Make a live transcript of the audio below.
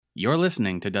You're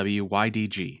listening to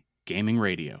WYDG Gaming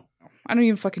Radio. I don't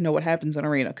even fucking know what happens in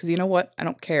Arena, because you know what? I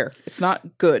don't care. It's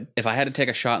not good. If I had to take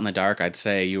a shot in the dark, I'd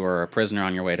say you were a prisoner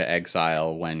on your way to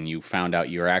exile when you found out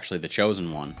you were actually the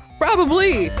chosen one.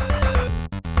 Probably!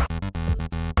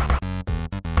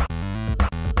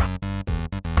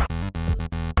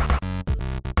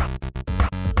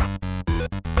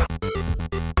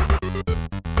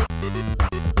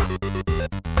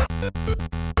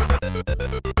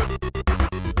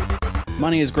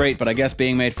 Money is great, but I guess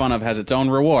being made fun of has its own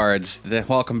rewards.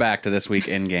 Welcome back to This Week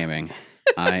in Gaming.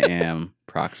 I am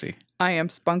Proxy. I am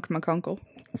Spunk McUncle.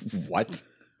 What?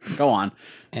 Go on.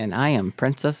 And I am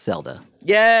Princess Zelda.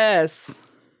 Yes!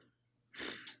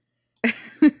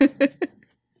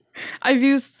 I've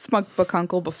used Spunk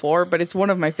McUncle before, but it's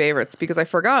one of my favorites because I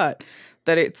forgot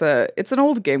that it's an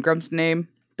old Game Grumps name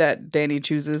that Danny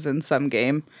chooses in some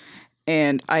game.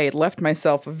 And I had left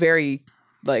myself a very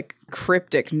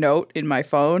cryptic note in my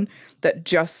phone that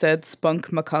just said Spunk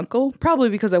McUncle, probably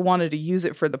because I wanted to use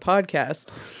it for the podcast.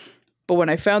 But when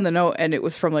I found the note and it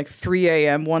was from 3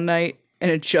 a.m. one night and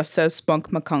it just says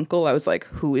Spunk McUncle, I was like,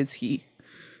 who is he?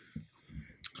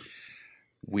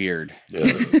 Weird.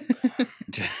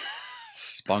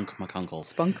 Spunk McUncle.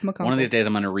 Spunk McUncle. One of these days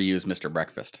I'm going to reuse Mr.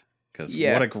 Breakfast because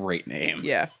what a great name.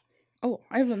 Yeah. Oh,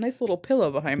 I have a nice little pillow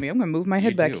behind me. I'm going to move my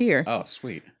head back here. Oh,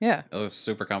 sweet. Yeah. That was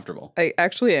super comfortable. I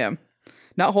actually am.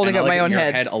 Not holding up my own head.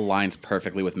 Your head aligns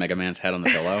perfectly with Mega Man's head on the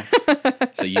pillow.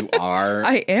 So you are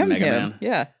I am Mega him. Man.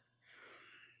 Yeah.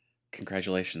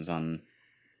 Congratulations on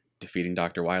defeating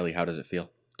Dr. Wily. How does it feel?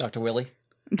 Dr. Willie.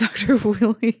 Dr.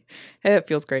 Willie. It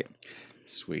feels great.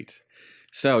 Sweet.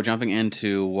 So jumping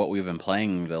into what we've been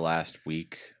playing the last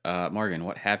week. Morgan,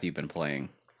 what have you been playing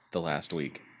the last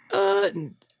week?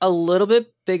 A little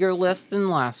bit bigger list than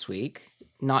last week.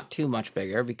 Not too much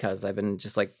bigger because I've been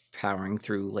just powering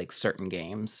through certain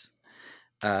games.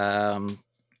 I'm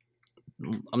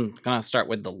gonna start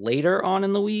with the later on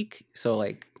in the week. So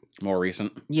More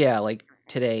recent? yeah,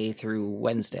 today through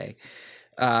Wednesday.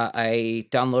 I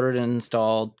downloaded and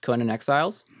installed Conan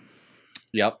Exiles.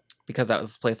 Yep. Because that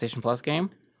was a PlayStation Plus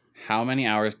game. How many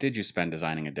hours did you spend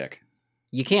designing a dick?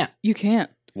 You can't. You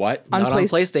can't. What? On Not on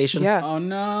PlayStation. Yeah. Oh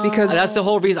no. Because That's the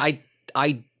whole reason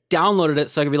I downloaded it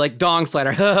so I could be dong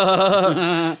slider.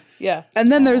 yeah.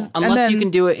 And then there's Unless you can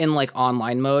do it in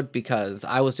online mode, because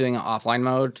I was doing it offline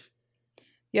mode.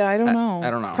 Yeah, I don't know. I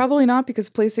don't know. Probably not, because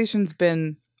PlayStation's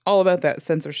been all about that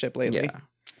censorship lately. Yeah.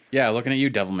 Yeah, looking at you,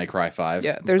 Devil May Cry 5.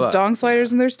 Yeah, there's But- dong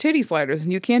sliders and there's titty sliders,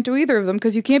 and you can't do either of them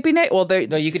because you can't be naked. Well,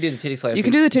 No, you could do the titty slider. you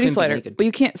can do the titty couldn't be slider, naked. but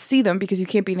you can't see them because you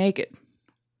can't be naked.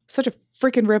 Such a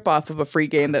freaking ripoff of a free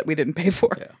game that we didn't pay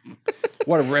for. Yeah.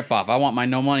 What a ripoff. I want my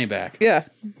no money back. Yeah.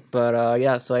 But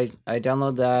yeah, so I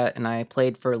downloaded that and I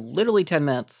played for literally 10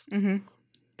 minutes. Mm-hmm.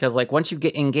 Because once you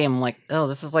get in game, I'm like, oh,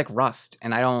 this is like Rust,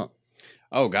 and I don't.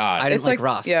 Oh, God. I didn't It's like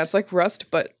Rust. Yeah, it's like Rust,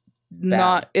 but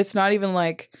not. It's not even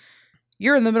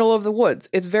you're in the middle of the woods.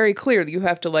 It's very clear that you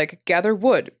have to gather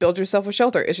wood, build yourself a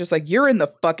shelter. It's just you're in the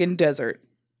fucking desert.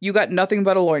 You got nothing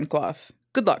but a loincloth.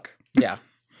 Good luck. Yeah.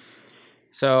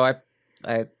 So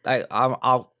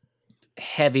I'll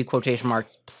heavy quotation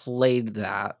marks played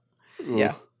that.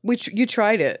 Yeah. You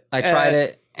tried it. I tried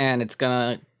it, and it's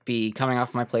gonna be coming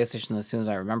off my PlayStation as soon as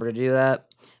I remember to do that.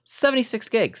 76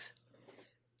 gigs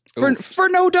for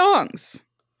no dongs.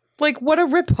 What a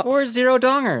ripoff. for 0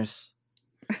 dongers.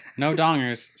 No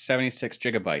dongers, 76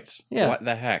 gigabytes. Yeah. What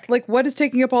the heck? What is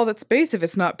taking up all that space if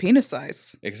it's not penis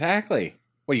size? Exactly.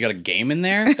 What, you got a game in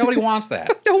there? Nobody wants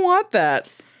that. I don't want that.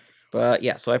 But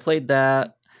yeah, so I played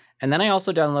that, and then I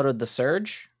also downloaded The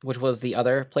Surge, which was the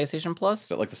other PlayStation Plus.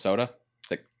 Is it like the soda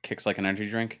that kicks like an energy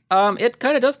drink? It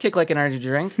kind of does kick like an energy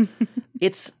drink.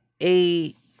 It's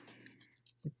a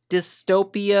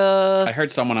dystopia. I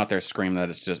heard someone out there scream that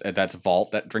it's just that's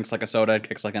Vault that drinks like a soda and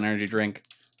kicks like an energy drink.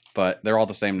 But they're all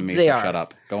the same to me, They so are. shut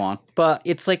up. Go on. But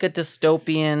it's like a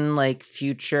dystopian,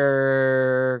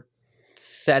 future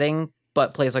setting,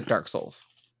 but plays like Dark Souls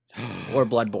or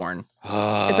Bloodborne.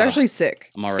 It's actually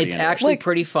sick. I'm already It's into it. actually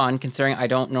pretty fun, considering I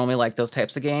don't normally like those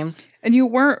types of games. And you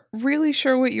weren't really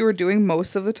sure what you were doing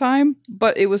most of the time,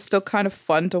 but it was still kind of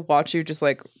fun to watch you just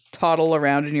toddle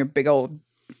around in your big old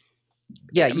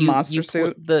Yeah, monster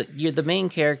suit. You're the main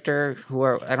character,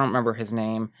 I don't remember his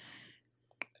name.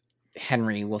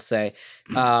 Henry, we'll say.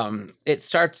 It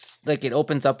starts it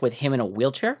opens up with him in a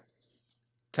wheelchair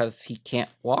because he can't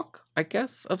walk, I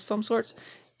guess, of some sorts.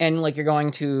 And you're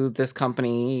going to this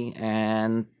company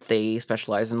and they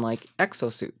specialize in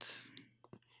exosuits.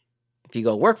 If you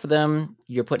go work for them,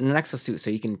 you're put in an exosuit so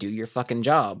you can do your fucking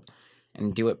job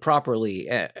and do it properly.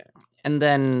 And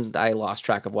then I lost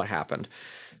track of what happened.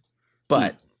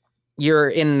 But you're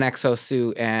in an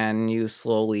exosuit and you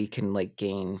slowly can like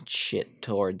gain shit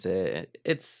towards it.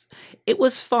 It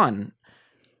was fun.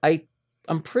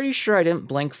 I'm pretty sure I didn't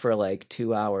blink for like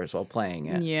 2 hours while playing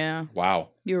it. Yeah, Wow.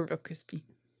 you were real crispy.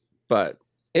 But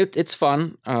it's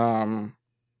fun.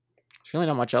 There's really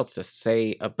not much else to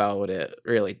say about it,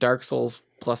 really. Dark Souls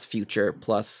plus Future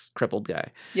plus Crippled Guy.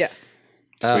 Yeah.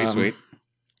 Sweet, sweet.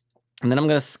 And then I'm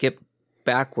gonna skip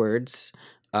backwards.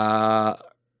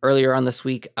 Earlier on this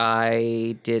week,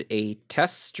 I did a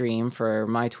test stream for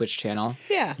my Twitch channel.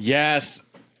 Yeah. Yes.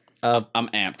 Of I'm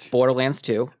amped. Borderlands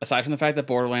 2. Aside from the fact that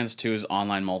Borderlands 2's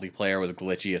online multiplayer was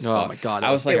glitchy as fuck. Oh my god! that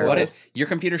I was like, terrible. what is your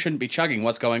computer shouldn't be chugging?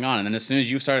 What's going on? And then as soon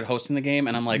as you started hosting the game,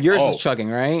 and I'm like, Yours oh, is chugging,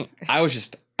 right?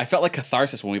 I felt like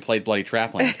catharsis when we played Bloody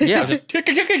Trapland. Yeah. I was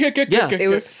just Yeah. It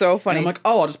was so And funny. I'm like,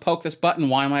 oh, I'll just poke this button.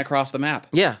 Why am I across the map?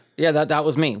 Yeah, that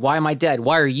was me. Why am I dead?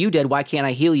 Why are you dead? Why can't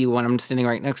I heal you when I'm sitting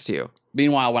right next to you?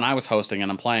 Meanwhile, when I was hosting and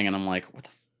I'm playing, and I'm like, what the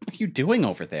fuck are you doing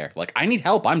over there? Like, I need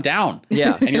help. I'm down.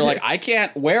 Yeah. And you're like, I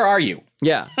can't. Where are you?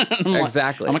 Yeah, I'm like-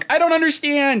 exactly. I'm like, I don't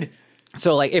understand.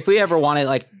 So like, if we ever want to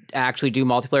like actually do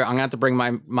multiplayer, I'm gonna have to bring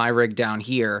my rig down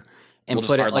here and We'll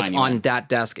just put it hardline like you on in. that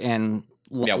desk and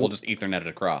Yeah, we'll just Ethernet it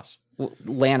across.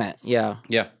 LAN it. Yeah.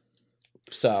 Yeah.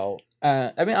 So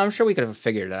I mean, I'm sure we could have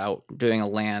figured it out doing a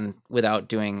LAN without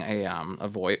doing a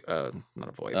VoIP, not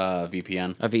a VoIP,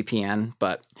 VPN. a VPN,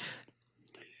 but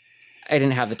I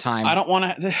didn't have the time. I don't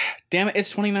want to. Damn it! It's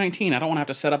 2019. I don't want to have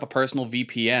to set up a personal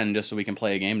VPN just so we can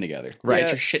play a game together. Right. Get Yeah.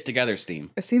 your shit together,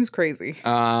 Steam. It seems crazy.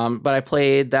 But I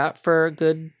played that for a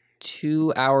good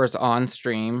 2 hours on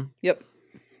stream. Yep.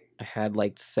 I had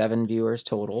like 7 viewers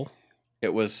total.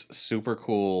 It was super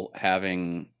cool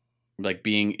having, like,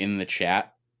 being in the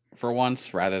chat for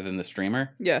once rather than the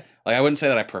streamer. Yeah. Like, I wouldn't say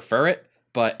that I prefer it,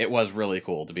 but it was really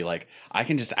cool to be like, I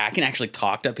can actually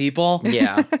talk to people.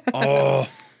 Yeah. Oh.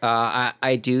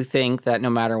 I do think that no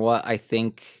matter what, I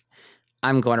think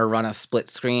I'm going to run a split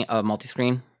screen, a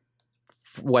multi-screen,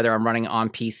 whether I'm running on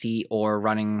PC or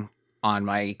running on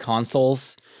my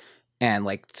consoles and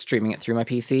like streaming it through my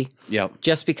PC. Yep.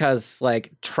 Just because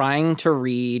like trying to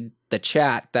read the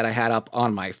chat that I had up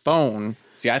on my phone.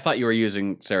 See, I thought you were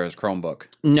using Sarah's Chromebook.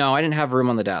 No, I didn't have room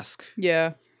on the desk.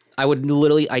 Yeah. I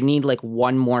need like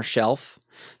one more shelf.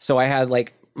 So I had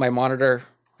like my monitor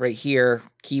right here,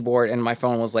 keyboard, and my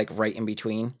phone was like right in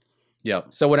between. Yep.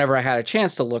 So whenever I had a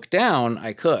chance to look down,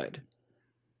 I could.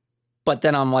 But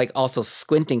then I'm like also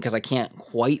squinting because I can't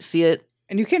quite see it.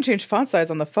 And you can't change font size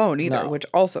on the phone either, No. which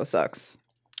also sucks.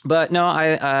 But no,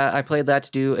 I played that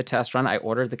to do a test run. I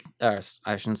ordered I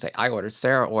shouldn't say I ordered.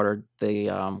 Sarah ordered the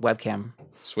webcam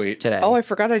Sweet. today. Oh, I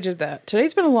forgot I did that.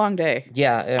 Today's been a long day.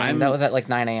 yeah, I'm- that was at like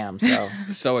 9 a.m. So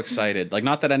So excited. Like,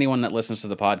 not that anyone that listens to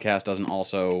the podcast doesn't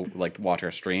also like watch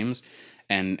our streams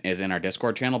and is in our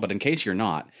Discord channel, but in case you're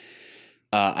not,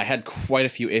 I had quite a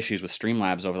few issues with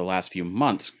Streamlabs over the last few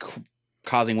months,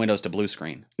 causing Windows to blue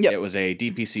screen. Yep. It was a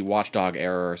DPC watchdog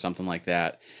error or something like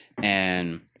that,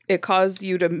 and It caused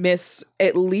you to miss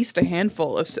at least a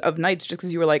handful of nights just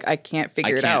because you were like, I can't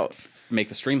figure I it can't out. make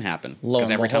the stream happen Lo because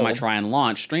and every time I behold. try and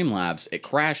launch Streamlabs, it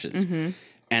crashes. Mm-hmm.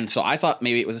 And so I thought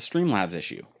maybe it was a Streamlabs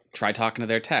issue. Tried talking to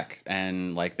their tech,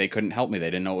 and like they couldn't help me. They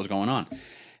didn't know what was going on.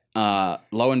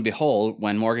 Lo and behold,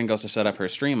 when Morgan goes to set up her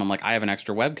stream, I'm like, I have an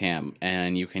extra webcam,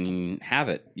 and you can have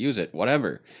it, use it,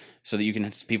 whatever, so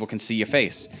that people can see your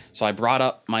face. So I brought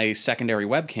up my secondary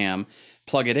webcam,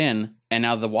 plug it in, and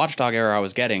now the watchdog error I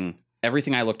was getting,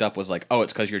 everything I looked up was like, oh,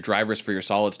 it's because your drivers for your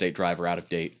solid state drive are out of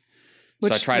date. So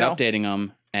I Which, tried no. updating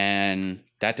them, and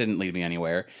that didn't lead me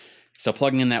anywhere. So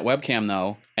plugging in that webcam,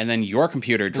 though, and then your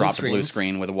computer dropped a blue screens.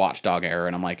 screen with a watchdog error,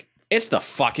 and I'm like, it's the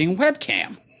fucking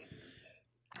webcam.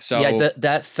 So yeah,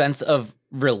 that sense of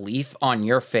relief on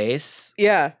your face.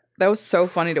 Yeah, that was so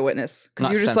funny to witness because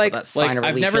Not you're just sense, like, but that sign like of I've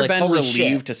relief. never You're like, been "Holy relieved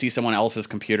shit." to see someone else's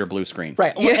computer blue screen.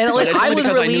 Right, Yeah. and like But it's I only was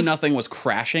because I knew relieved. nothing was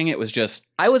crashing. It was just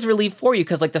I was relieved for you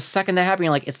because like the second that happened,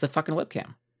 you're like, it's the fucking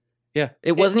webcam. Yeah.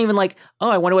 It wasn't even like, oh,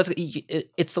 I wonder it's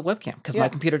the webcam because my Yeah.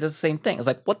 computer does the same thing. It's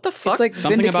like, what the fuck? it's like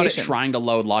something about it vindication. trying to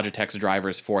load Logitech's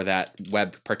drivers for that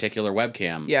particular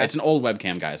webcam. Yeah. It's an old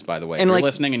webcam, guys, by the way. And, If you're like-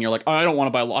 listening and you're like, oh, I don't want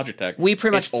to buy Logitech. we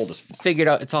pretty much It's old as fuck. figured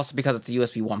out it's also because it's a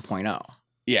USB 1.0.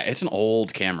 Yeah, it's an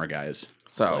old camera, guys.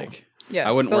 So, Like, Yeah,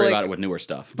 I wouldn't so, worry like, about it with newer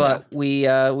stuff. but we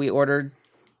ordered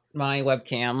my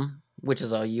webcam, which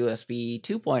is a USB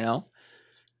 2.0.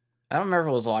 I don't remember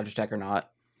if it was Logitech or not.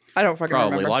 I don't fucking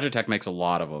Probably. remember. Logitech makes a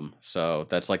lot of them, so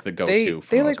that's like the go-to They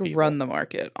for most like people. run the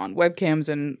market on webcams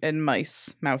and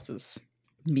mouses.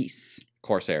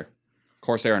 Corsair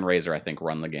and Razer, I think,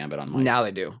 run the gambit on mice. Now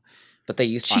they do, but they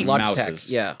use On Logitech.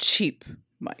 mouses. Yeah. Cheap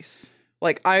mice.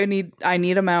 Like I need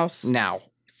a mouse Now.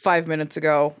 5 minutes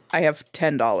ago. I have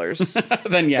 $10.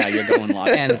 Then yeah, you're going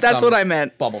live. And That's some what I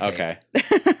meant. Bubble tape. Okay.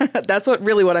 That's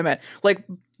really what I meant. Like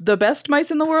the best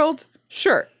mice in the world,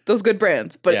 sure, those good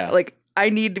brands, but Yeah. like I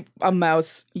need a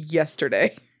mouse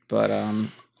yesterday. But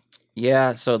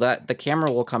yeah. So that the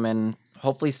camera will come in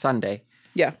hopefully Sunday.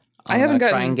 Yeah, I I'm haven't gonna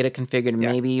try gotten. and get it configured.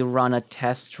 Yeah. Maybe run a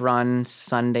test run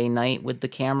Sunday night with the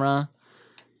camera,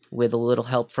 with a little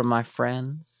help from my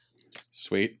friends.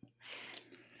 Sweet.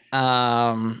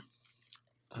 Then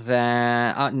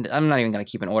I'm not even gonna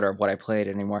keep an order of what I played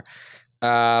anymore.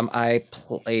 I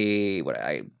play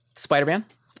Spider-Man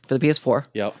for the PS4.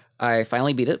 Yep. I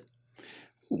finally beat it,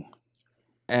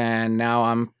 and now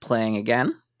I'm playing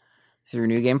again through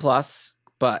New Game Plus.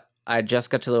 But I just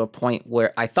got to the point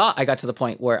where I thought I got to the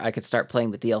point where I could start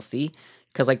playing the DLC,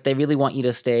 because like they really want you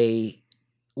to stay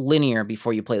linear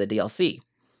before you play the DLC.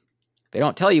 They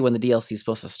don't tell you when the DLC is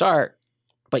supposed to start,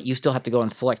 but you still have to go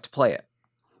and select to play it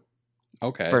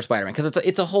Okay. for Spider-Man, because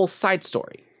it's a whole side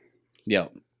story.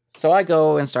 Yep. So I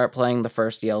go and start playing the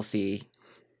first DLC,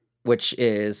 which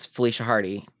is Felicia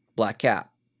Hardy, Black Cat.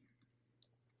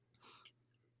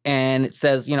 And it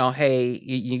says, hey,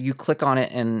 you click on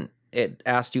it and it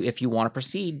asks you if you want to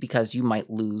proceed because you might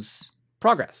lose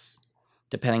progress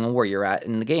depending on where you're at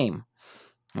in the game.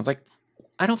 I was like,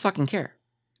 I don't fucking care.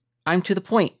 I'm to the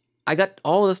point. I got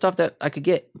all of the stuff that I could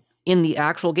get in the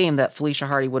actual game that Felicia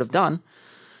Hardy would have done.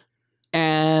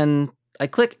 And I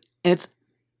click and it's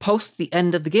post the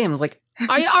end of the game. I was like,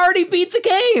 I already beat the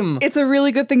game. It's a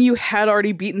really good thing you had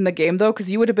already beaten the game though,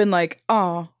 because you would have been like,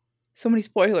 oh, so many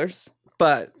spoilers.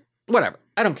 But whatever.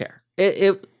 I don't care.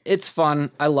 It's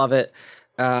fun. I love it.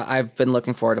 I've been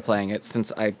looking forward to playing it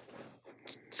since I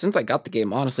got the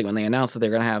game, honestly, when they announced that they're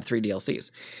going to have 3 DLCs.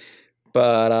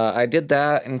 But I did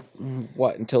that and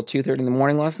until 2:30 in the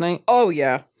morning last night? Oh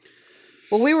yeah.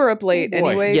 Well, we were up late Oh, boy.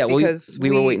 anyway Yeah, because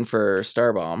we were waiting for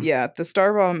Starbomb. Yeah, the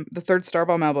third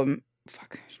Starbomb album,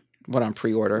 What on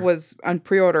pre-order? was on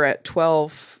pre-order at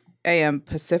 12 a.m.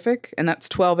 Pacific, and that's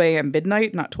 12 a.m.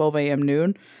 midnight, not 12 a.m.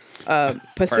 noon.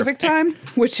 Pacific time,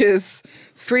 which is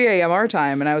 3 a.m. our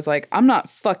time, and I was like, I'm not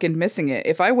fucking missing it.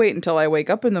 If I wait until I wake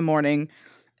up in the morning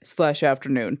 /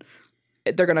 afternoon,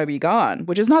 they're gonna be gone,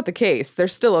 which is not the case. They're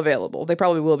still available. They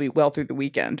probably will be well through the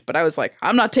weekend, but I was like,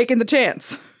 I'm not taking the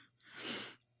chance.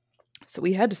 So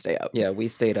we had to stay up. Yeah, we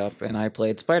stayed up and I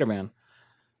played Spider-Man.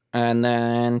 And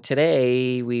then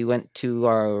today we went to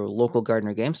our local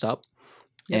Gardner GameStop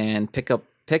and picked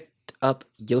up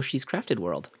Yoshi's Crafted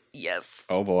World, Yes.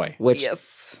 Oh boy. which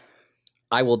Yes.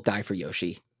 I will die for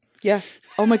Yoshi. Yeah.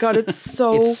 Oh my god, it's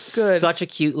so It's good. such a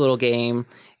cute little game.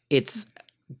 It's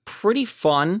pretty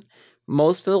fun.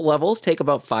 Most of the levels take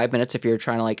about 5 minutes if you're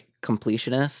trying to like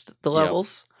completionist the Yep.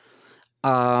 levels.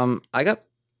 I got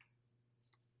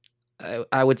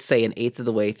I would say an eighth of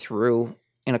the way through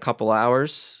in a couple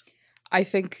hours. I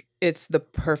think it's the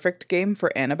perfect game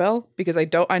for Annabelle because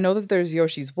I know that there's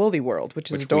Yoshi's Woolly World,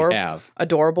 which is Which we have.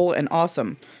 adorable and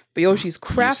awesome. But Yoshi's You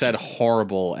Crafted. said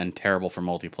horrible and terrible for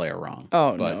multiplayer wrong.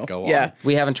 Oh, but no. go Yeah. on.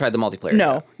 We haven't tried the multiplayer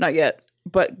No, yet. not yet.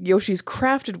 But Yoshi's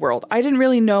Crafted World. I didn't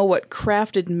really know what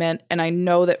crafted meant, and I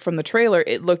know that from the trailer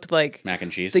it looked like Mac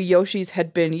and cheese. the Yoshis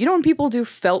had been, when people do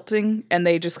felting and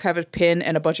they just have a pin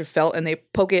and a bunch of felt and they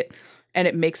poke it and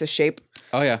it makes a shape.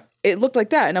 Oh yeah. It looked like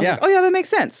that. And I was Yeah. like, oh yeah, that makes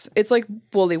sense. It's like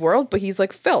Woolly World, but he's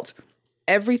like felt.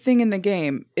 Everything in the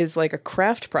game is like a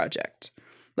craft project.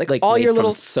 Like all made your from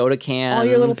little soda cans, all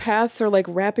your little paths are like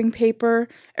wrapping paper.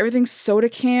 Everything's soda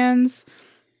cans.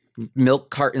 milk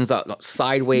cartons out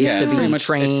sideways Yeah. to Pretty be much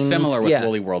trains. it's similar with yeah.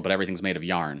 Woolly World, but everything's made of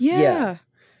yarn. Yeah.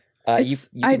 You It's-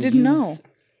 you I can didn't know. use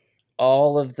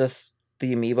all of the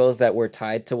amiibos that were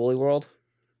tied to Woolly World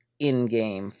in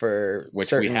game for Which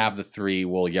certain, we have the 3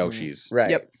 wool Yoshis. right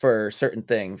Yep. for certain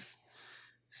things.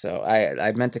 So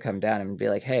I meant to come down and be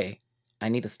like, hey, I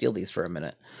need to steal these for a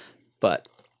minute, but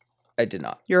I did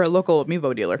not. You're a local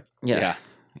amiibo dealer. Yeah.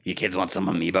 You kids want some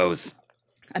amiibos?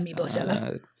 Amiibo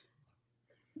seller.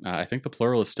 I think the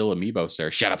plural is still amiibo, sir.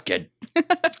 Shut up, kid.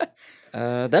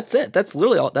 That's it. That's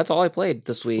literally all. That's all I played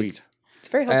this week. Sweet. It's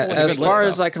very helpful. a As good far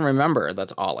list, as though. I can remember,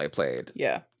 that's all I played.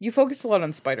 Yeah. You focused a lot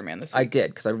on Spider-Man this I week.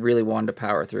 did because I really wanted to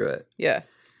power through it. Yeah.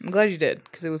 I'm glad you did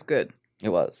because it was good. It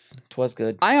was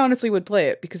good. I honestly would play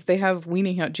it because they have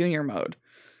Weenie Hut Jr. mode.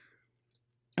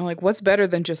 I'm like, what's better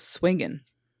than just swinging?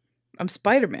 I'm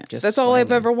Spider-Man. Just That's all I've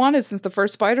swinging. ever wanted since the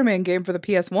first Spider-Man game for the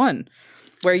PS1,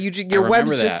 where your remember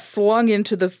webs that. just slung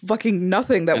into the fucking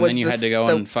nothing that And was. then you had to go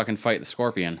and fucking fight the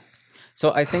Scorpion.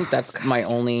 So I think that's my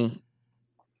only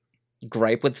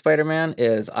gripe with Spider-Man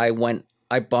is I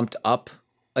bumped up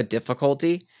a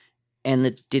difficulty and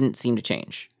it didn't seem to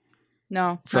change.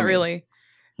 No, for not me. really.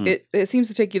 It seems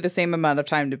to take you the same amount of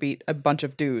time to beat a bunch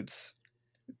of dudes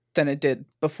than it did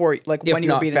before, like If when you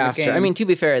were not beating faster. the game. I mean, to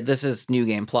be fair, this is New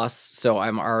Game Plus, so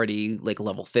I'm already like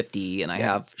level 50 and I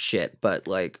have shit, but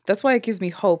like that's why it gives me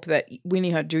hope that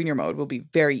Weenie Hut Junior mode will be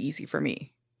very easy for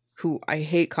me, who I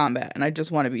hate combat and I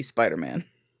just want to be Spider-Man.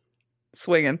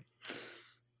 Swinging.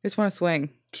 I just want to swing.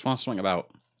 Just want to swing about.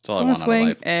 That's all I I want want to out of swing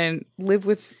life. and live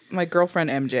with my girlfriend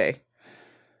MJ.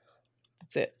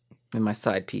 That's it. in my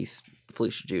side piece,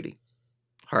 Felicia Judy.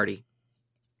 Hardy.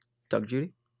 Doug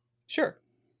Judy? Sure.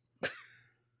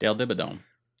 Dale Dibadome,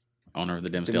 owner of the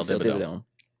Dimsdale Dibadome.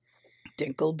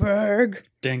 Dinkelberg.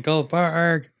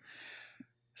 Dinkelberg.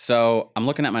 So I'm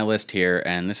looking at my list here,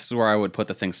 and this is where I would put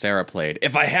the things Sarah played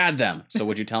if I had them. So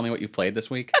would you tell me what you played this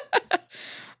week?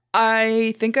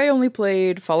 I think I only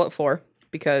played Fallout 4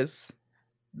 because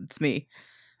it's me.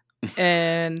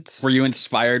 And Were you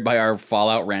inspired by our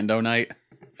Fallout rando night?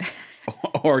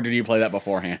 Or did you play that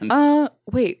beforehand?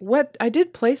 wait, what? I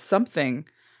did play something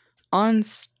on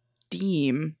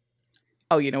Steam.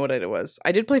 Oh, you know what it was?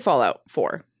 I did play Fallout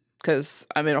 4 because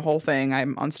I'm in a whole thing.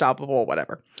 I'm unstoppable,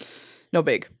 whatever. No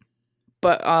big.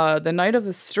 But the night of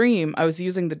the stream, I was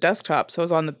using the desktop, so I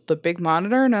was on the big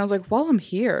monitor, and I was like, while I'm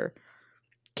here,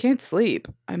 can't sleep.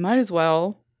 I might as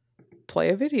well play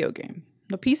a video game.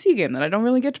 A PC game that I don't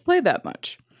really get to play that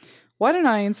much. Why don't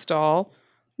I install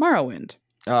Morrowind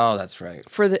Oh, that's right.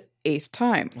 for the 8th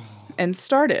time and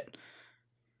start it?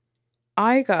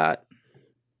 I got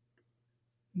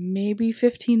maybe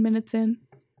 15 minutes in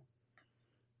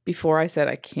before I said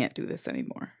I can't do this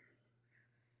anymore.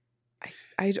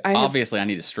 I Obviously, I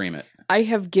need to stream it. I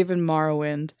have given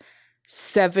Morrowind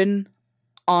 7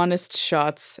 honest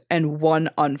shots and 1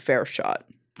 unfair shot.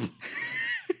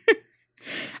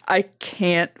 I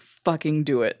can't fucking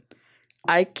do it.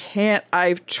 I can't.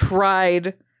 I've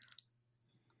tried.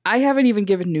 I haven't even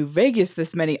given New Vegas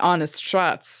this many honest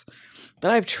shots,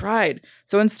 but I've tried.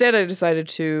 So instead, I decided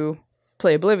to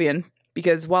play Oblivion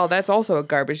because while that's also a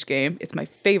garbage game, it's my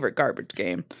favorite garbage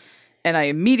game. And I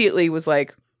immediately was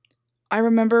like, I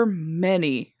remember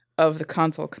many of the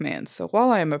console commands. So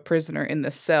while I am a prisoner in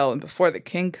the cell and before the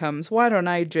king comes, why don't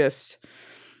I just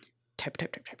type,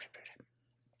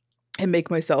 and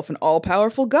make myself an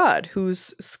all-powerful god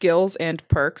whose skills and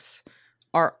perks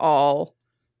are all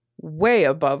way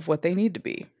above what they need to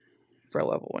be for a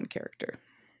level 1 character.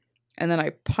 And then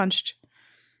I punched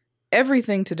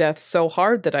everything to death so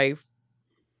hard that I,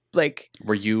 like,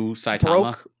 Were you Saitama?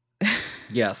 broke.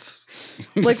 Yes.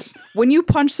 Like, when you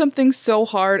punch something so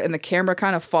hard and the camera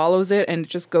kind of follows it and it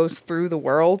just goes through the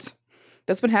world,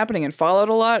 that's been happening in Fallout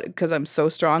a lot because I'm so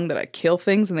strong that I kill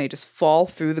things and they just fall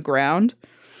through the ground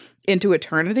into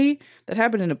eternity. That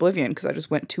happened in Oblivion because I just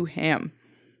went too ham.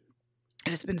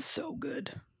 And it's been so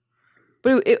good.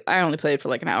 But I only played for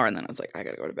like an hour and then I was like, I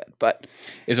gotta go to bed. But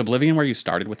Is Oblivion where you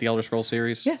started with the Elder Scrolls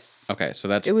series? yes. Okay, so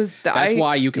that's It was that's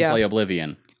why you can yeah. play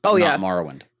Oblivion. Oh, not yeah.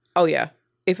 Morrowind. Oh yeah.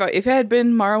 If it had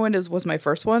been Morrowind was my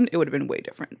first one, it would have been way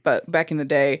different. But back in the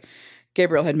day,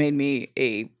 Gabriel had made me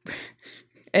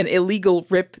an illegal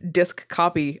rip disc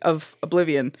copy of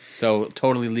Oblivion. So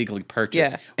totally legally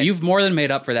purchased. Yeah. You've more than made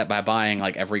up for that by buying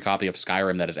like every copy of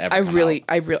Skyrim that has ever I come really,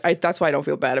 out. that's why I don't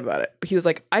feel bad about it. But he was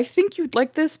like, I think you'd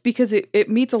like this because it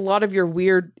meets a lot of your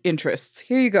weird interests.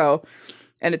 Here you go.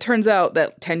 And it turns out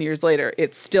that 10 years later,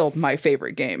 it's still my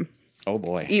favorite game, Oh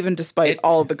boy. even despite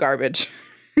all of the garbage.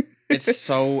 It's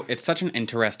such an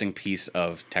interesting piece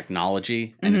of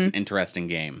technology and it's an interesting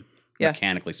game, Yeah.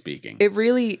 mechanically speaking. It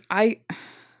really,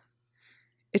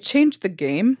 it changed the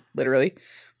game, literally,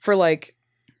 for like,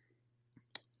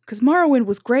 because Morrowind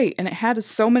was great and it had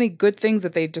so many good things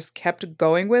that they just kept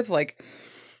going with. Like,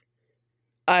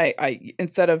 I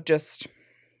instead of just,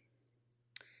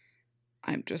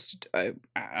 I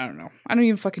don't know. I don't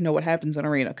even fucking know what happens in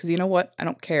Arena because you know what? I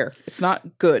don't care. It's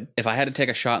not good. If I had to take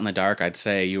a shot in the dark, I'd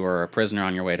say you were a prisoner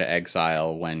on your way to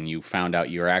exile when you found out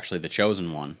you were actually the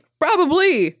chosen one.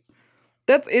 Probably.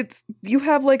 You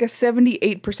have like a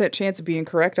 78% chance of being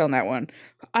correct on that one.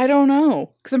 I don't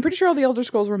know. Because I'm pretty sure all the Elder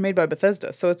Scrolls were made by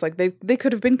Bethesda. So it's like they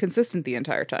could have been consistent the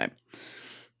entire time.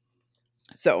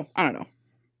 So, I don't know.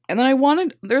 And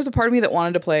then there's a part of me that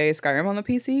wanted to play Skyrim on the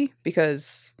PC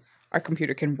because our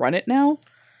computer can run it now.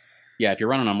 Yeah, if you're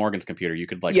running on Morgan's computer, you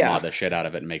could like Yeah. mod the shit out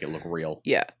of it and make it look real.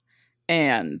 Yeah.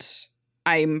 And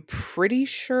I'm pretty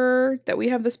sure that we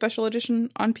have the special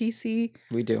edition on PC.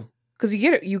 We do. Because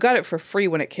you got it for free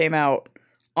when it came out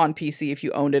on PC if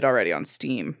you owned it already on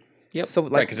Steam. Yep. So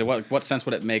Right, like, because what sense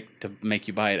would it make to make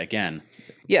you buy it again?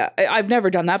 yeah, I've never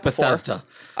done that before. Bethesda.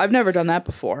 I've never done that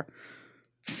before.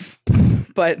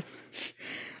 But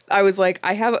I was like,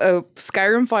 I have a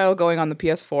Skyrim file going on the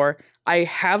PS4. I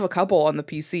have a couple on the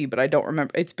PC, but I don't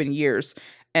remember. It's been years.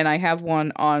 And I have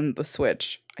one on the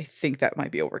Switch. I think that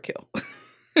might be overkill.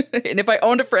 And if I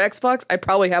owned it for Xbox, I'd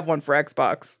probably have one for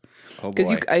Xbox. Oh Because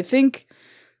boy. I think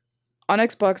on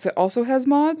Xbox it also has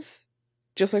mods,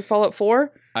 just like Fallout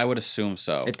 4. I would assume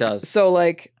so. It does. So,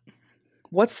 like,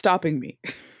 what's stopping me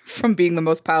from being the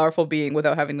most powerful being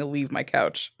without having to leave my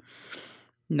couch?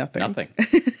 Nothing. Nothing.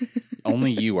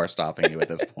 Only you are stopping you at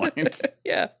this point.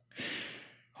 Yeah.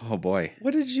 Oh boy.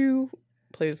 What did you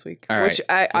play this week? All Which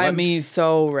right. I'm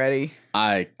so ready.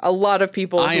 A lot of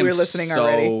people I who am are listening so are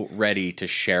ready. ready to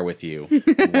share with you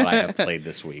what I have played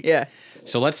this week. Yeah.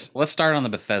 So let's start on the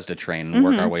Bethesda train and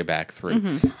work our way back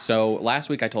through. So last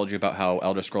week I told you about how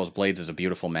Elder Scrolls Blades is a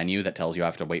beautiful menu that tells you I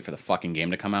have to wait for the fucking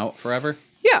game to come out forever.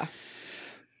 Yeah.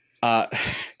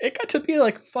 It got to be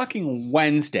like fucking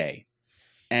Wednesday,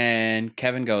 and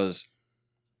Kevin goes,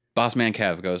 Boss Man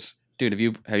Kev goes, dude, have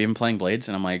you been playing Blades?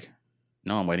 And I'm like,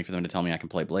 no, I'm waiting for them to tell me I can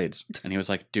play Blades. And he was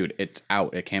like, dude, it's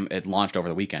out. It launched over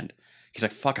the weekend. He's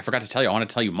like, fuck, I forgot to tell you. I want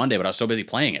to tell you Monday, but I was so busy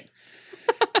playing it.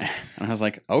 And I was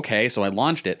like, okay. So I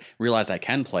launched it, realized I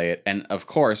can play it. And of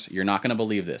course, you're not going to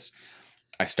believe this.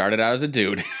 I started out as a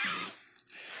dude.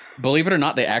 Believe it or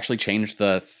not, they actually changed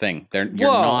the thing.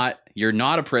 You're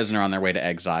not a prisoner on their way to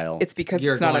exile. It's because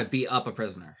You're it's not going a to beat up a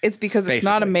prisoner. it's because it's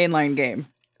not a mainline game.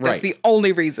 That's Right. the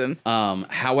only reason.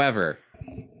 However,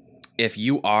 if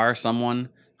you are someone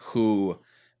who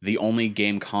the only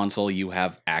game console you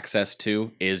have access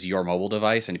to is your mobile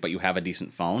device, but you have a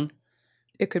decent phone,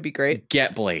 It could be great.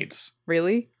 get Blades.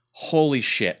 Really? Holy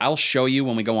shit. I'll show you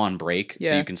when we go on break so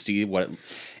Yeah. you can see what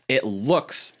it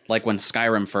looks like when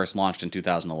Skyrim first launched in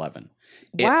 2011.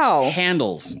 Wow. It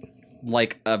handles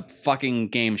like a fucking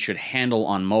game should handle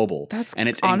on mobile. That's and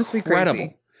it's honestly incredible.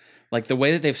 crazy. Like the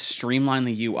way that they've streamlined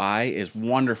the UI is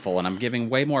wonderful, and I'm giving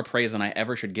way more praise than I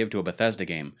ever should give to a Bethesda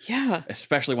game, Yeah.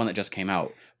 especially one that just came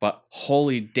out. But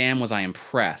holy damn was I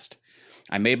impressed.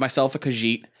 I made myself a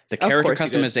Khajiit. The character course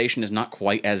you did. customization is not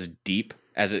quite as deep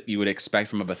as you would expect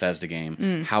from a Bethesda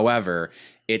game. However,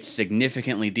 it's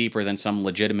significantly deeper than some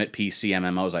legitimate PC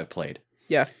MMOs I've played.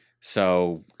 Yeah.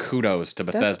 So kudos to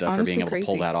Bethesda for honestly being able to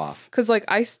pull crazy. that off. Because, like,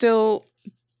 I still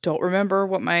don't remember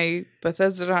what my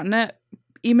Bethesda.net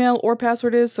email or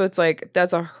password is. So it's like,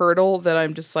 that's a hurdle that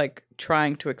I'm just, like,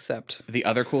 trying to accept. The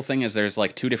other cool thing is there's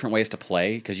like two different ways to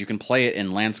play, because you can play it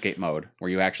in landscape mode where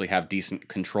you actually have decent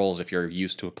controls if you're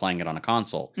used to playing it on a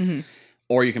console.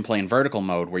 Or you can play in vertical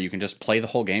mode where you can just play the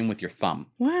whole game with your thumb,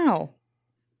 Wow.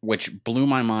 which blew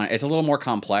my mind. It's a little more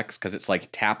complex because it's like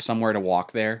tap somewhere to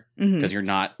walk there because you're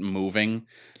not moving.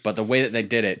 But the way that they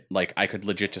did it, like I could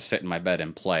legit just sit in my bed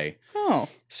and play. Oh.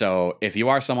 So if you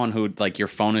are someone who like your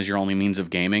phone is your only means of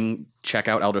gaming, check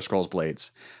out Elder Scrolls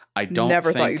Blades. I don't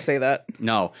Never think, thought you'd say that.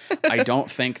 No, I don't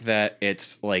think that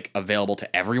it's like available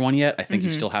to everyone yet. I think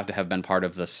you still have to have been part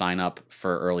of the sign up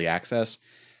for early access.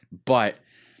 But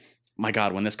my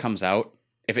God, when this comes out,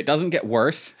 if it doesn't get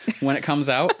worse when it comes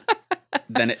out,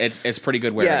 then it's pretty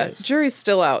good where Yeah. it is. Jury's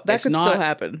still out. That It's could not- still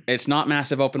happen. It's not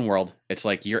massive open world. It's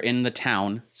like you're in the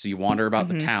town, so you wander about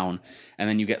the town, and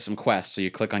then you get some quests. So you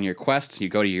click on your quests, you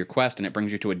go to your quest, and it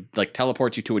brings you to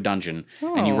teleports you to a dungeon,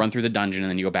 and you Oh. run through the dungeon, and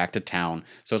then you go back to town.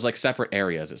 So it's like separate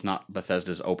areas. It's not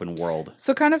Bethesda's open world.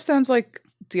 So it kind of sounds like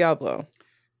Diablo,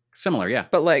 Similar, yeah,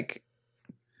 but like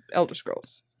Elder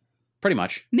Scrolls. pretty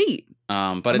much. Neat. But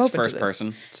I'm it's open to first this.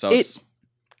 person, so It- it's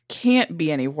Can't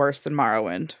be any worse than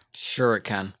Morrowind. Sure, it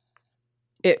can.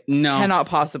 It no. cannot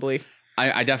possibly.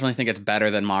 I definitely think it's better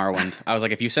than Morrowind. I was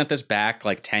like, if you sent this back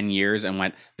like 10 years and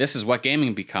went, this is what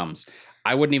gaming becomes,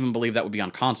 I wouldn't even believe that would be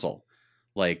on console.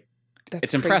 Like, That's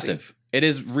it's crazy. impressive. It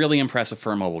is really impressive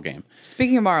for a mobile game.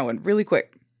 Speaking of Morrowind, really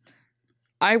quick.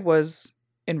 I was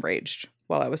enraged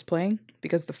while I was playing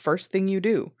because the first thing you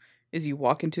do is you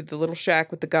walk into the little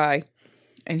shack with the guy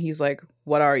and he's like,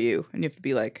 "What are you?" And you have to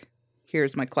be like,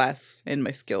 "Here's my class and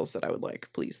my skills that I would like.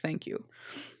 Please, thank you."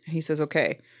 And he says,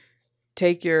 "Okay,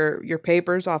 take your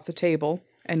papers off the table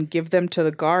and give them to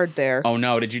the guard there. Oh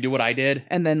no, did you do what I did?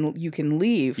 And then you can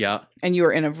leave." Yeah, And you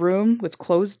are in a room with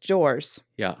closed doors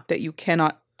yeah, that you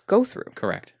cannot go through.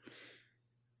 correct.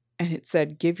 And it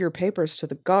said, "Give your papers to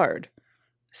the guard."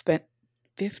 Spent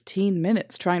 15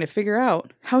 minutes trying to figure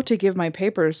out how to give my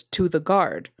papers to the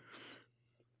guard.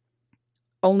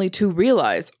 Only to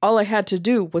realize all I had to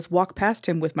do was walk past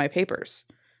him with my papers,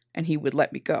 and he would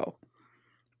let me go.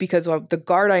 Because the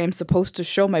guard I am supposed to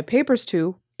show my papers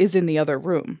to is in the other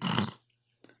room.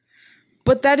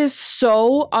 But that is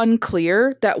so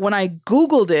unclear that when I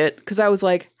Googled it, because I was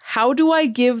like, how do I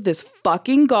give this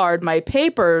fucking guard my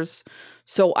papers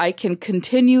so I can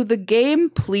continue the game,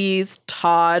 please,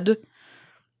 Todd?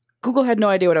 Google had no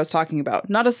idea what I was talking about.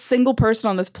 Not a single person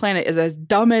on this planet is as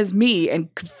dumb as me and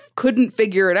couldn't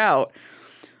figure it out.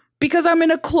 Because I'm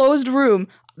in a closed room.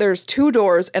 There's 2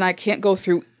 doors and I can't go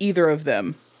through either of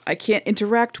them. I can't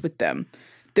interact with them.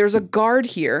 There's a guard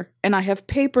here and I have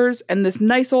papers and this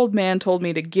nice old man told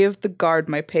me to give the guard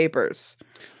my papers.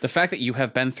 The fact that you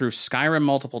have been through Skyrim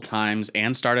multiple times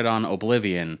and started on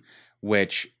Oblivion,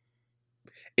 which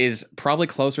is probably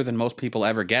closer than most people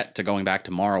ever get to going back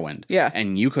to Morrowind. Yeah.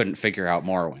 And you couldn't figure out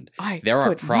Morrowind. There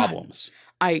are problems.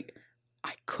 I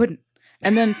couldn't.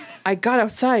 And then I got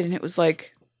outside and it was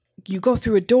like, you go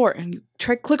through a door and you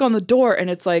click on the door and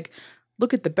it's like,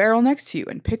 look at the barrel next to you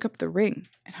and pick up the ring.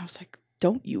 And I was like,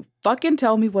 don't you fucking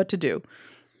tell me what to do.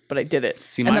 But I did it.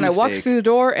 See, and then I walked through the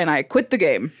door and I quit the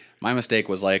game. My mistake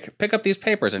was like, pick up these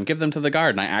papers and give them to the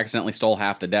guard. And I accidentally stole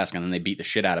half the desk and then they beat the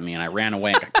shit out of me and I ran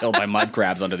away and got killed by mud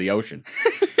crabs under the ocean.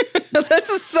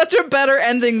 That's such a better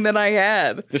ending than I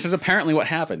had. This is apparently what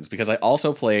happens because I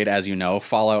also played, as you know,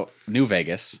 Fallout New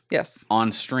Vegas Yes.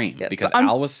 on stream Yes, because so I'm-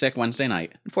 Al was sick Wednesday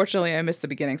night. Unfortunately, I missed the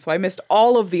beginning. So I missed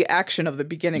all of the action of the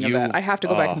beginning of that. I have to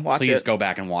go back and watch please it. go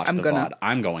back and watch I'm the gonna. VOD.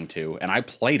 I'm going to. And I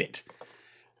played it.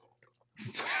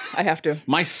 I have to.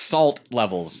 My salt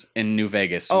levels in New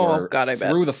Vegas Oh, were God, I bet.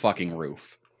 through the fucking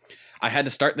roof. I had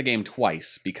to start the game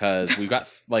twice because we got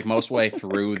like most way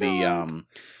through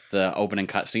the opening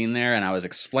cutscene there, and I was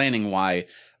explaining why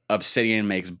Obsidian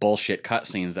makes bullshit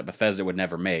cutscenes that Bethesda would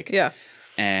never make. Yeah.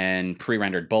 And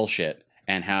pre-rendered bullshit,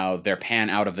 and how their pan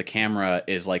out of the camera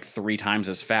is like 3 times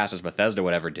as fast as Bethesda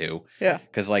would ever do. Yeah.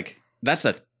 Because like that's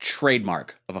a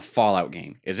trademark of a Fallout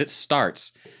game. Is it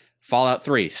starts. Fallout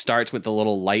 3 starts with the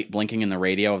little light blinking in the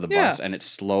radio of the bus, and it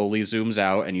slowly zooms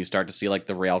out, and you start to see like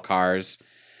the rail cars,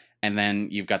 and then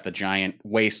you've got the giant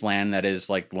wasteland that is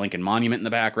like Lincoln Monument in the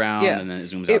background, and then it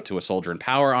zooms out to a soldier in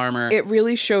power armor. It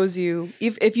really shows you,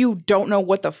 if you don't know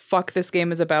what the fuck this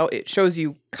game is about, it shows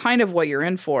you kind of what you're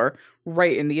in for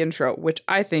right in the intro, which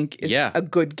I think is a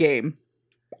good game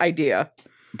idea.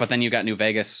 But then you got New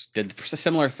Vegas, did a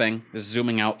similar thing,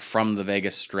 zooming out from the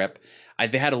Vegas Strip.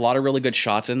 They had a lot of really good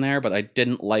shots in there, but I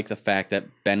didn't like the fact that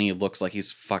Benny looks like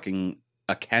he's fucking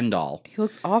a Ken doll. He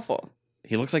looks awful.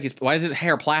 He looks like why is his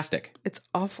hair plastic? It's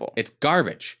awful. It's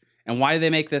garbage. And why do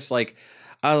they make this like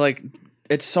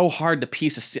it's so hard to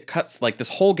piece cuts. Like this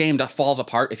whole game falls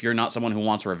apart if you're not someone who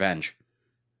wants revenge.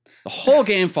 The whole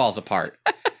game falls apart.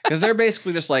 Because they're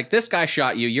basically just like, this guy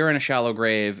shot you, you're in a shallow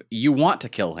grave, you want to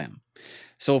kill him.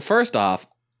 So first off,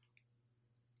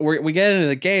 we get into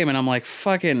the game and I'm like,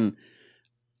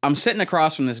 I'm sitting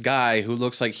across from this guy who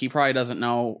looks like he probably doesn't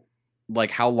know like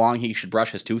how long he should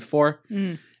brush his tooth for.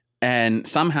 And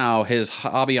somehow his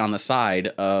hobby on the side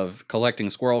of collecting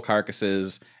squirrel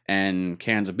carcasses and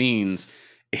cans of beans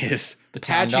is The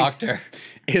town doctor.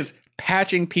 Is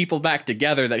patching people back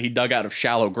together that he dug out of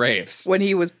shallow graves. When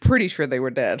he was pretty sure they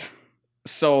were dead.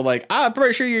 So, like, I'm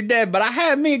pretty sure you're dead, but I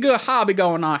had me a good hobby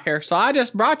going on here. So I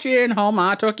just brought you in home,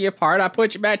 I took you apart, I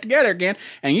put you back together again,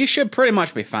 and you should pretty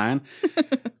much be fine.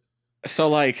 So,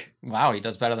 like... Wow, he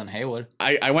does better than Haywood.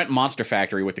 I went Monster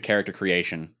Factory with the character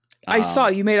creation. I saw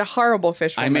you made a horrible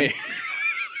fish woman.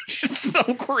 She's so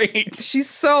great. She's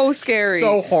so scary.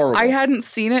 So horrible. I hadn't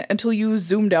seen it until you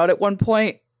zoomed out at one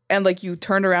point and like you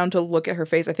turned around to look at her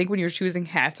face. I think when you were choosing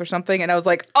hats or something, and I was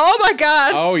like, "Oh my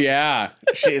god!" Oh yeah,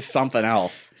 she is something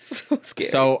else. So scary.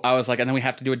 So I was like, and then we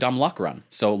have to do a dumb luck run.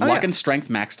 So luck and strength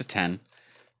max to 10,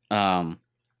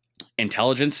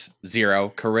 intelligence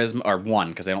 0, charisma or 1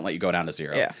 because they don't let you go down to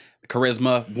 0. Yeah,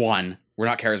 charisma 1. We're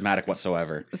not charismatic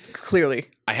whatsoever. Clearly.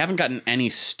 I haven't gotten any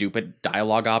stupid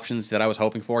dialogue options that I was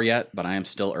hoping for yet, but I am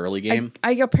still early game.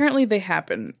 I apparently they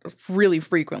happen really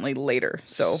frequently later.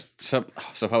 So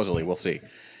supposedly, we'll see.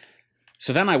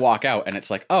 So then I walk out and it's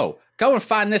like, oh, go and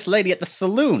find this lady at the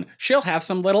saloon. She'll have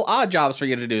some little odd jobs for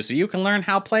you to do so you can learn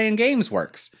how playing games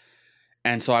works.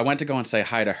 And so I went to go and say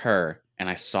hi to her, and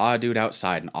I saw a dude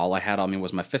outside, and all I had on me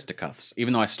was my fisticuffs,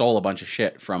 even though I stole a bunch of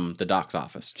shit from the doc's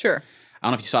office. Sure. I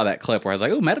don't know if you saw that clip where I was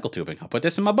like, oh, medical tubing. I'll put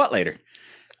this in my butt later.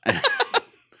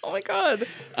 Oh my god.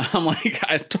 I'm like,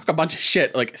 I took a bunch of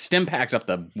shit, like stim packs up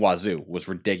the wazoo was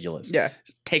ridiculous. Yeah.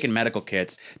 Taking medical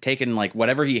kits, taking like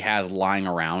whatever he has lying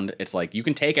around. It's like, you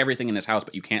can take everything in his house,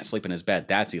 but you can't sleep in his bed.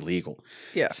 That's illegal.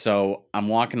 Yeah. So I'm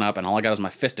walking up and all I got is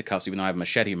my fisticuffs, even though I have a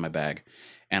machete in my bag.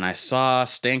 And I saw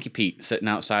Stanky Pete sitting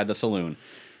outside the saloon.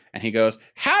 And he goes,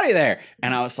 howdy there.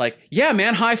 And I was like, yeah,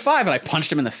 man, high five. And I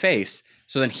punched him in the face.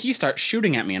 So then he starts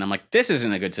shooting at me, and I'm like, this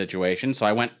isn't a good situation. So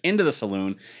I went into the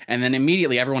saloon, and then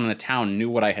immediately everyone in the town knew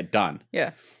what I had done.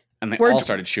 Yeah. And they Word- all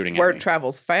started shooting at Word me.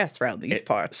 travels fast around these It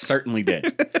parts. certainly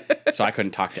did. So I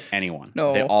couldn't talk to anyone.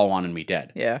 No. They all wanted me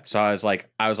dead. Yeah. So I was like,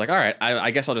 all right, I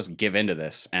guess I'll just give into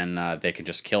this, and they can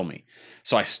just kill me.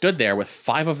 So I stood there with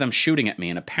 5 of them shooting at me,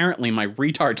 and apparently my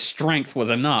retard strength was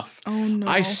enough. Oh no.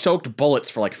 I soaked bullets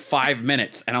for like 5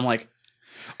 minutes, and I'm like,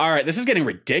 all right, this is getting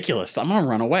ridiculous. I'm gonna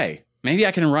run away. Maybe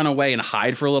I can run away and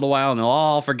hide for a little while, and they'll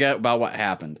all forget about what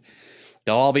happened.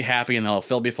 They'll all be happy, and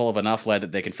they'll be full of enough lead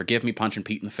that they can forgive me punching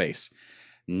Pete in the face.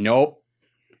 Nope.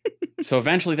 So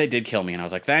eventually they did kill me, and I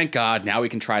was like, thank God, now we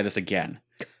can try this again.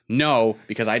 No,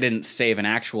 because I didn't save an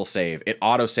actual save. It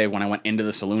auto-saved when I went into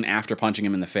the saloon after punching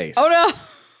him in the face. Oh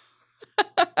no.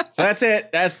 So that's it.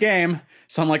 That's game.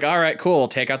 So I'm like, all right, cool.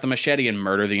 Take out the machete and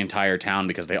murder the entire town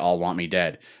because they all want me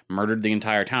dead. Murdered the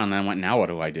entire town, and then I went, now what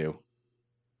do I do?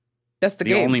 That's the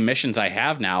The game. only missions I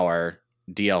have now are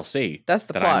DLC That's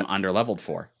the that plot. I'm underleveled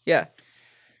for. Yeah.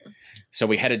 So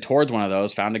we headed towards one of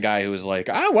those, found a guy who was like,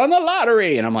 I won the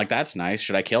lottery. And I'm like, that's nice.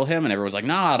 Should I kill him? And everyone's like,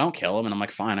 nah, don't kill him. And I'm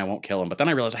like, fine, I won't kill him. But then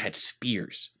I realized I had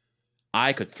spears.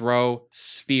 I could throw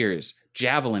spears,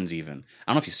 javelins even.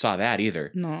 I don't know if you saw that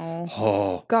either. No.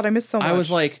 Oh, God, I missed so much. I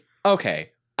was like,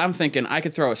 okay, I'm thinking I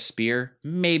could throw a spear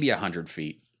maybe 100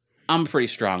 feet. I'm a pretty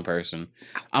strong person.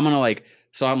 I'm going to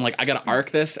I got to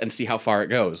arc this and see how far it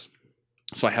goes.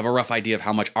 So I have a rough idea of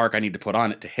how much arc I need to put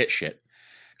on it to hit shit.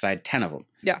 Because I had 10 of them.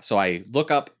 Yeah. So I look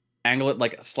up, angle it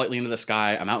like slightly into the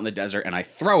sky. I'm out in the desert and I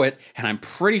throw it, and I'm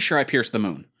pretty sure I pierced the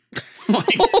moon. Like,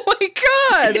 oh my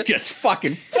it God. just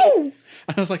fucking whoo!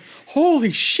 And I was like,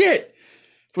 holy shit.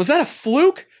 Was that a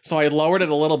fluke? So I lowered it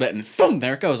a little bit and boom,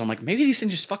 there it goes. I'm like, maybe these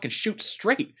things just fucking shoot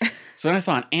straight. So then I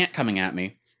saw an ant coming at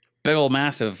me. Big old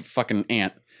massive fucking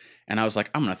ant. And I was like,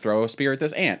 I'm going to throw a spear at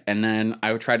this ant. And then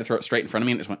I would try to throw it straight in front of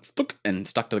me, and it just went fook and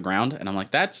stuck to the ground. And I'm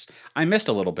like, I missed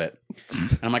a little bit.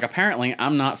 And I'm like, apparently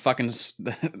I'm not fucking,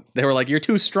 they were like, you're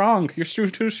too strong. You're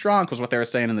too strong was what they were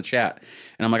saying in the chat.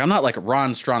 And I'm like, I'm not like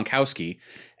Ron Stronkowski.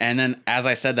 And then as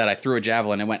I said that, I threw a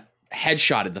javelin and it went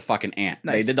headshotted the fucking ant.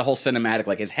 Nice. They did the whole cinematic,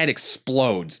 like his head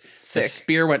explodes. Sick. The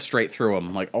spear went straight through him.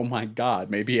 I'm like, oh my God,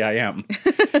 maybe I am.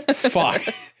 Fuck.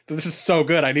 This is so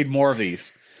good. I need more of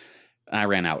these. I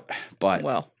ran out, but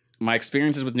Well, my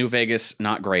experiences with New Vegas,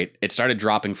 not great. It started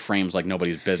dropping frames like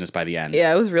nobody's business by the end.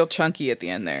 yeah, it was real chunky at the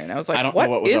end there. And I was like, I don't know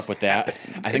what was is up with that.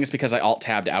 I think it's because I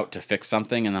alt-tabbed out to fix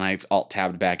something, and then I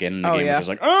alt-tabbed back in, and the Oh, game yeah. was just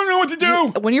like, I don't know what to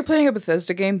do! When you're playing a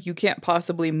Bethesda game, you can't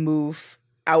possibly move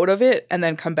out of it and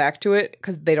then come back to it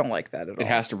because they don't like that at all. It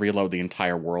has to reload the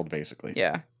entire world, basically.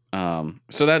 Yeah.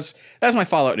 So that's my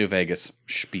Fallout New Vegas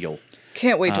spiel.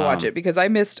 Can't wait to watch it because I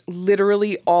missed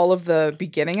literally all of the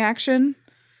beginning action.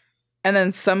 And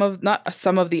then not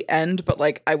some of the end, but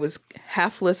like I was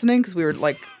half listening because we were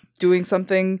like doing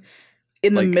something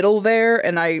in the Like- middle there,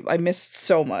 and I missed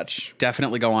so much.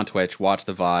 Definitely go on Twitch, watch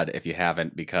the VOD if you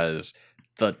haven't, because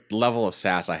the level of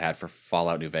sass I had for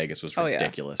Fallout New Vegas was Oh yeah,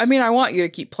 ridiculous. I mean, I want you to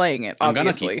keep playing it. I'm gonna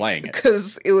Obviously, keep playing it.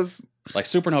 because it was. Like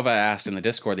Supernova asked in the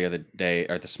Discord the other day,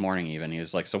 or this morning even, he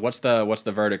was like, so what's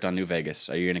the verdict on New Vegas?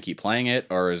 Are you going to keep playing it,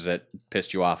 or is it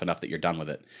pissed you off enough that you're done with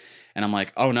it? And I'm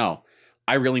like, oh no,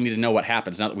 I really need to know what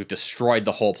happens now that we've destroyed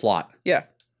the whole plot. Yeah.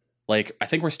 Like, I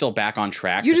think we're still back on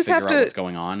track You to just figure have out to- what's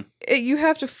going on. You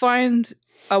have to find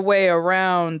a way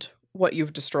around what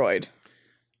you've destroyed.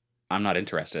 I'm not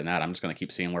interested in that. I'm just going to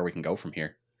keep seeing where we can go from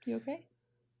here. You okay?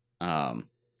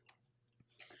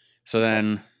 So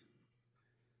then,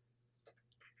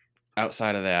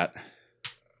 outside of that,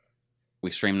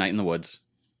 we stream Night in the Woods,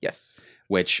 Yes.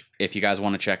 which, if you guys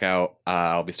want to check out,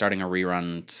 I'll be starting a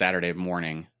rerun Saturday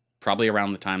morning, probably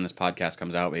around the time this podcast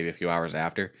comes out, maybe a few hours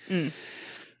after.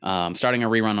 Starting a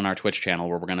rerun on our Twitch channel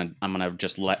where I'm gonna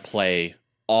just let play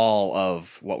all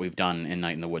of what we've done in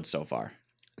Night in the Woods so far.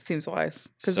 Seems wise.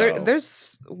 Because So-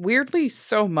 there's weirdly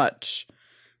so much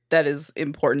that is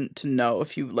important to know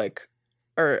if you like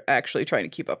are actually trying to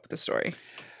keep up with the story.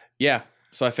 Yeah,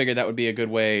 so I figured that would be a good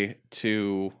way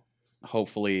to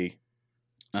hopefully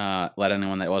let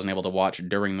anyone that wasn't able to watch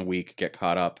during the week get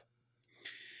caught up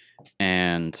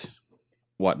and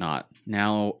whatnot.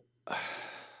 Now,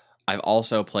 I've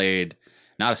also played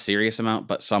not a serious amount,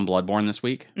 but some Bloodborne this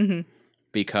week Mm-hmm.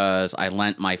 because I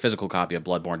lent my physical copy of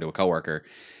Bloodborne to a coworker,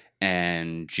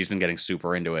 and she's been getting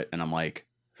super into it, and I'm like,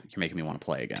 you're making me want to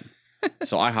play again.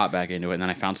 So I hopped back into it, and then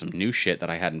I found some new shit that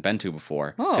I hadn't been to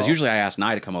before. Because Oh. usually I ask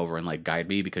Nye to come over and like guide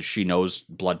me because she knows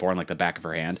Bloodborne like the back of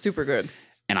her hand, Super good.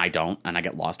 and I don't, and I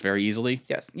get lost very easily.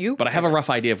 Yes. You. But I have a rough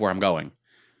idea of where I'm going.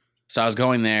 So I was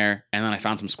going there, and then I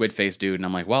found some squid face dude, and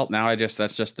I'm like, well, now that's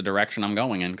just the direction I'm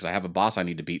going in because I have a boss I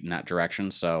need to beat in that direction.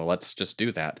 So let's just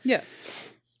do that. Yeah.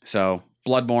 So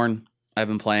Bloodborne, I've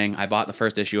been playing. I bought the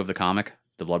first issue of the comic,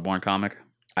 the Bloodborne comic.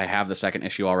 I have the second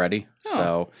issue already, Oh.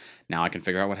 so now I can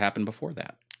figure out what happened before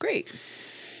that. Great.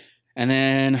 And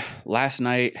then last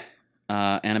night,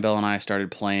 Annabelle and I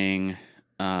started playing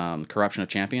Corruption of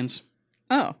Champions,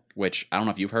 Oh, which I don't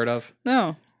know if you've heard of.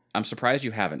 no. I'm surprised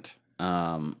you haven't.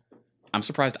 I'm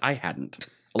surprised I hadn't.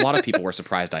 A lot of people were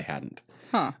surprised I hadn't.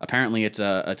 Huh. Apparently, it's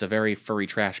a very furry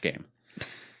trash game.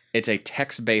 It's a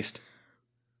text-based,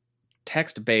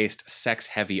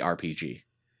 sex-heavy RPG,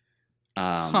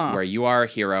 where you are a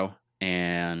hero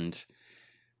and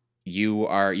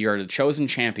you're the chosen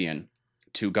champion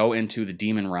to go into the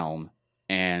demon realm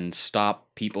and stop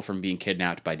people from being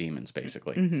kidnapped by demons,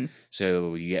 basically. Mm-hmm.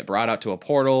 So you get brought out to a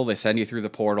portal, they send you through the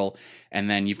portal, and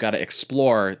then you've got to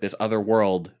explore this other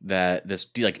world, this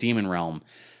like demon realm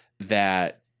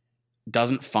that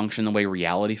doesn't function the way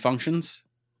reality functions.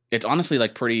 It's honestly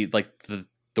like pretty, like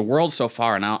the world so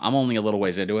far, and I'm only a little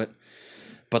ways into it,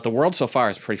 but the world so far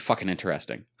is pretty fucking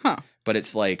interesting. Huh. But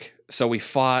it's like, so we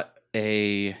fought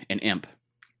an imp,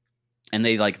 and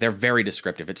they're very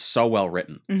descriptive. It's so well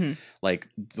written. Mm-hmm. Like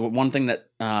the one thing that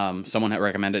someone had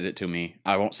recommended it to me,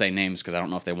 I won't say names because I don't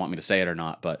know if they want me to say it or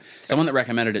not, but someone that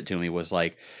recommended it to me was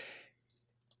like,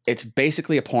 it's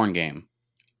basically a porn game,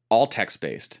 all text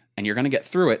based, and you're going to get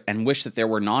through it and wish that there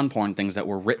were non-porn things that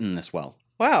were written this well.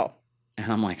 Wow.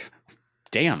 And I'm like,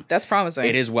 damn, That's promising.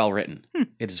 it is well written.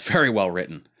 It is very well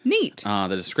written. Neat. The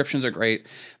descriptions are great,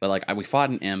 but like we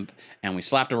fought an imp and we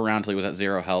slapped him around till he was at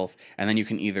 0 health, and then you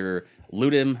can either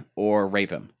loot him or rape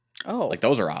him. Oh. Like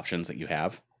those are options that you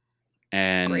have.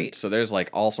 And Great. so there's like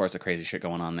all sorts of crazy shit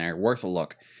going on there. Worth a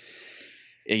look.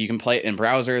 You can play it in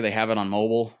browser. They have it on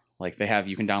mobile. Like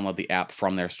you can download the app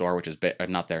from their store, which is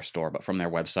not their store, but from their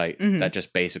website. Mhm. That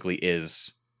just basically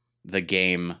is the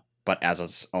game, but as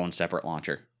its own separate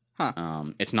launcher. Huh.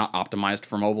 It's not optimized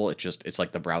for mobile. It's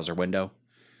like the browser window.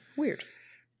 Weird.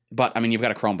 But I mean, you've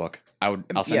got a Chromebook. I'll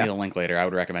send Yeah. you the link later. I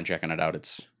would recommend checking it out.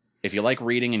 If you like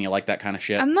reading and you like that kind of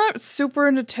shit. I'm not super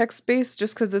into text based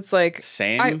just because it's like,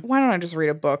 Same. why don't I just read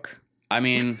a book? I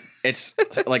mean, it's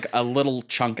like a little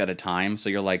chunk at a time. So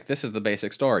you're like, this is the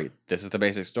basic story. This is the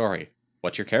basic story.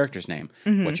 What's your character's name?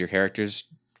 Mhm. What's your character's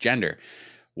gender?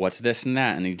 What's this and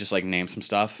that? And you just like name some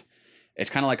stuff. It's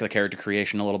kind of like the character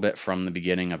creation a little bit from the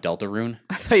beginning of Deltarune.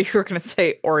 I thought you were going to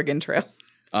say Oregon Trail.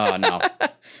 No.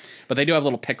 But they do have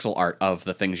little pixel art of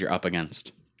the things you're up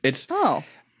against. Oh.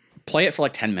 Play it for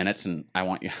like 10 minutes and I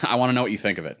want to know what you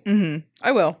think of it. Mm-hmm.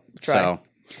 I will try So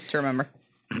to remember.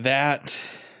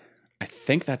 I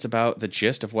think that's about the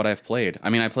gist of what I've played. I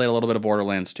mean, I played a little bit of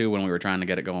Borderlands 2 when we were trying to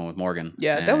get it going with Morgan.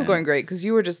 Yeah, that was and going great because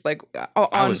you were just like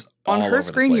I was on all her over the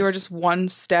screen. You were place. just one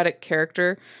static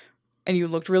character, and you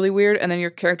looked really weird. And then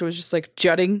your character was just like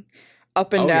jutting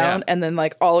up and Oh, down, yeah. and then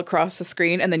like all across the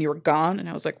screen, and then you were gone. And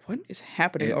I was like, "What is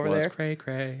happening It over was there?" cray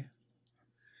cray.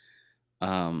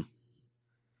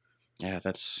 Yeah,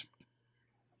 I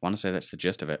want to say that's the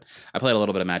gist of it. I played a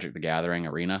little bit of Magic the Gathering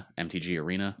Arena, MTG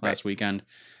Arena last weekend.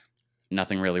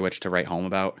 Nothing really which to write home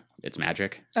about. It's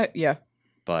Magic, Yeah.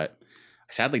 but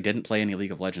I sadly didn't play any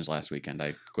League of Legends last weekend.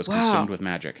 I was Wow. consumed with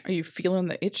Magic. Are you feeling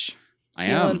the itch? I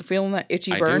am. Feeling that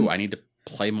itchy I burn. do. I need to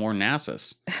play more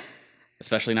Nasus,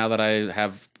 especially now that I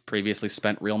have previously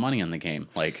spent real money on the game.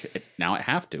 Now I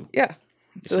have to. Yeah.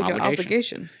 It's an like an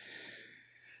obligation. obligation.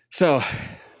 So,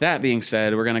 that being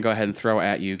said, we're going to go ahead and throw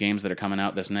at you games that are coming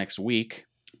out this next week.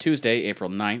 Tuesday, April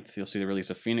 9th, you'll see the release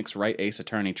of Phoenix Wright Ace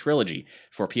Attorney Trilogy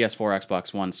for PS4,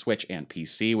 Xbox One, Switch, and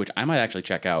PC, which I might actually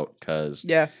check out because,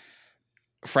 Yeah.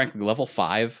 frankly, Level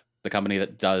 5, the company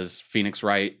that does Phoenix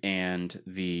Wright and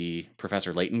the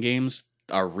Professor Layton games,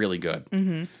 are really good.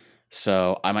 Mm-hmm.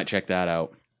 So, I might check that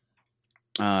out.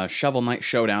 Shovel Knight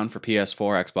Showdown for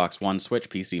PS4, Xbox One, Switch,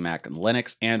 PC, Mac, and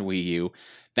Linux, and Wii U.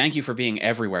 Thank you for being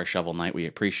everywhere, Shovel Knight. We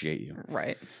appreciate you.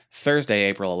 Right. Thursday,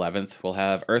 April 11th, we'll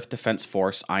have Earth Defense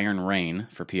Force Iron Rain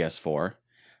for PS4.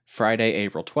 Friday,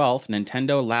 April 12th,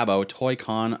 Nintendo Labo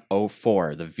Toy-Con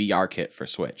 04, the VR kit for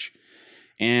Switch.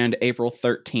 And April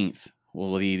 13th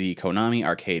will be the Konami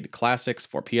Arcade Classics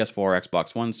for PS4,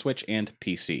 Xbox One, Switch, and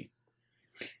PC.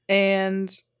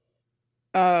 And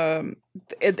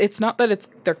it's not that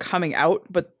they're coming out,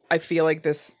 but I feel like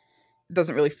this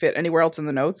doesn't really fit anywhere else in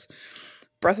the notes.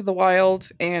 Breath of the Wild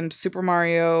and Super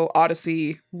Mario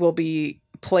Odyssey will be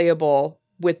playable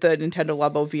with the Nintendo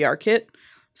Labo VR kit,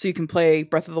 so you can play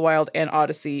Breath of the Wild and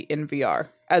Odyssey in VR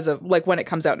as of when it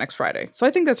comes out next Friday. So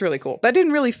I think that's really cool. That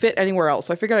didn't really fit anywhere else,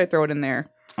 so I figured I'd throw it in there.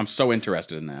 I'm so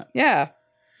interested in that. Yeah.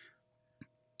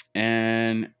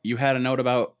 And you had a note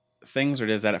about things, or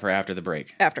is that for after the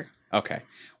break? After. Okay.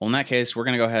 Well, in that case, we're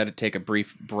going to go ahead and take a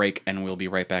brief break, and we'll be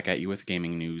right back at you with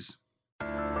gaming news.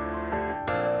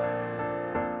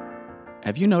 Have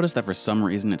Have you noticed that for some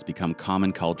reason it's become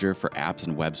common culture for apps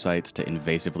and websites to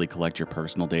invasively collect your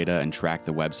personal data and track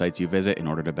the websites you visit in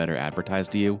order to better advertise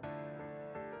to you?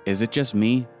 Is it just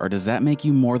me, or does that make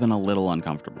you more than a little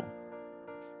uncomfortable?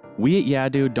 We at Yeah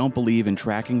Dude don't believe in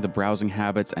tracking the browsing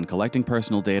habits and collecting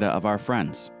personal data of our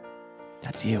friends.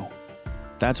 That's you.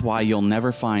 That's why you'll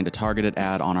never find a targeted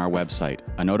ad on our website,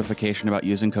 a notification about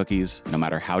using cookies, no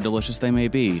matter how delicious they may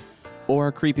be,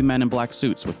 or creepy men in black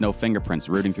suits with no fingerprints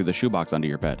rooting through the shoebox under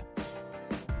your bed.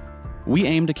 We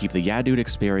aim to keep the Yeah Dude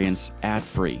experience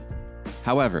ad-free.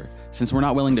 However, since we're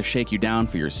not willing to shake you down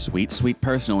for your sweet, sweet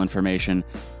personal information,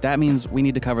 that means we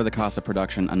need to cover the cost of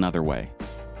production another way.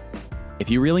 If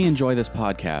you really enjoy this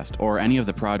podcast or any of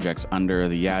the projects under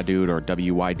the Yeah Dude or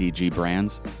WYDG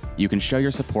brands, you can show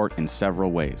your support in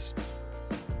several ways.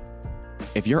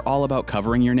 If you're all about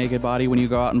covering your naked body when you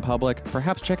go out in public,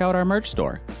 perhaps check out our merch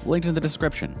store, linked in the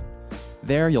description.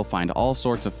 There you'll find all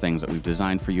sorts of things that we've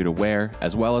designed for you to wear,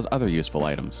 as well as other useful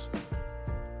items.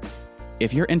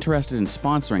 If you're interested in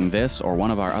sponsoring this or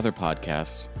one of our other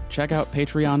podcasts, check out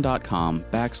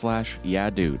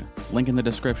patreon.com/yeahdude, link in the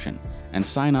description, and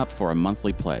sign up for a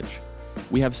monthly pledge.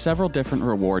 We have several different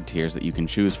reward tiers that you can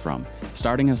choose from,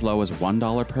 starting as low as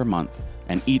 $1 per month,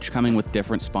 and each coming with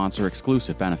different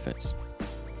sponsor-exclusive benefits.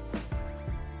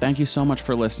 Thank you so much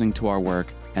for listening to our work,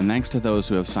 and thanks to those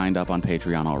who have signed up on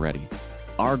Patreon already.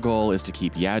 Our goal is to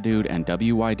keep Yeah Dude and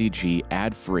WYDG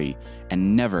ad-free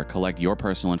and never collect your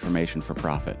personal information for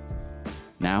profit.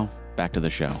 Now, back to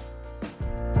the show.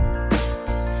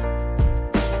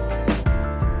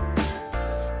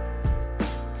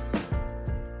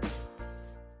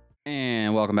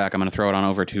 And welcome back. I'm going to throw it on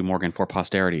over to Morgan for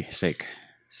posterity's sake.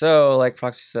 So, like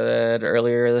Foxy said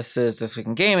earlier, this is This Week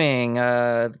in Gaming.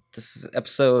 This is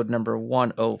episode number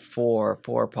 104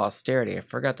 for posterity. I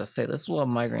forgot to say, this is what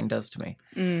migraine does to me.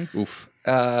 Oof.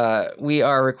 We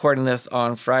are recording this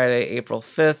on Friday, April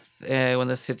 5th. When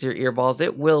this hits your earballs,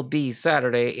 it will be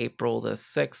Saturday, April the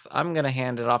 6th. I'm going to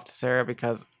hand it off to Sarah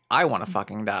because I want to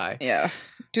fucking die. Yeah.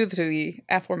 Due to the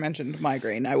aforementioned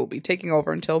migraine, I will be taking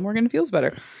over until Morgan feels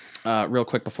better. Real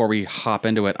quick before we hop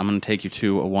into it, I'm going to take you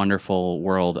to a wonderful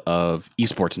world of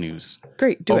esports news.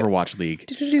 Great, do Overwatch League.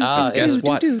 Guess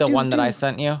what? The one that I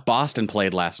sent you? Boston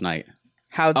played last night.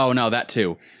 How? Oh, no, that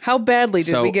too. How badly did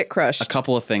So, we get crushed? A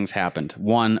couple of things happened.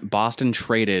 One, Boston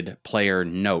traded player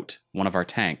Note, one of our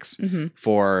tanks,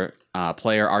 for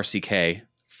player RCK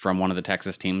from one of the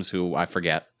Texas teams who I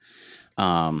forget.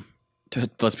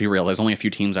 Let's be real, there's only a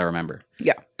few teams I remember.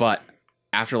 Yeah. But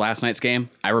after last night's game,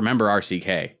 I remember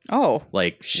RCK. Oh,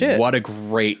 Like, shit. What a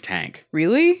great tank.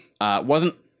 Really?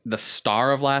 Wasn't the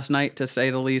star of last night, to say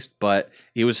the least, but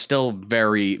he was still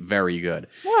very, very good.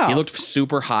 Wow. He looked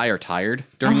super high or tired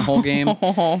during the whole game.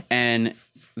 And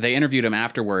they interviewed him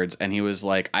afterwards, and he was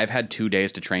like, I've had 2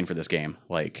 days to train for this game.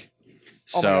 Like,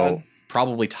 Oh my so God.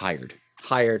 probably tired.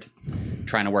 Hired.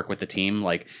 Trying to work with the team.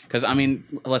 Like, because, I mean,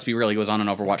 let's be real, he was on an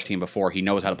Overwatch team before. He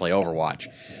knows how to play Overwatch.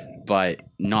 But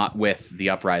not with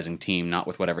the Uprising team, not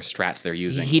with whatever strats they're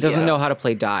using. He doesn't Yeah. know how to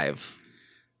play dive.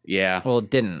 Yeah. Well,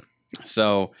 didn't.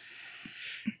 So,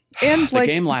 And the like,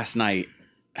 game last night,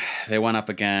 they went up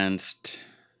against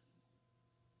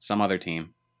some other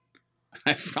team.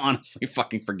 I honestly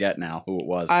fucking forget now who it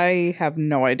was. I have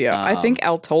no idea. I think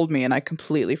Al told me, and I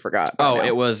completely forgot. by now.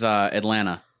 It was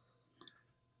Atlanta.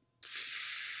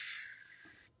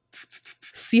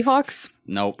 Seahawks,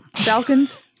 Nope.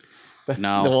 Falcons,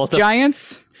 No. Well,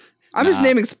 Giants. I'm just Nah.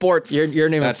 naming sports. You're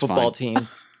naming That's football fine.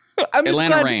 teams. I'm just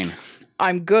Atlanta glad Reign.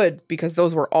 I'm good because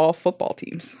those were all football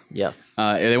teams. Yes.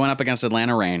 They went up against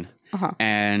Atlanta Reign, Uh-huh.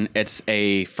 and it's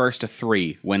a first to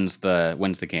three wins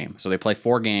the game. So they play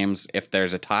 4 games. If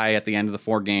there's a tie at the end of the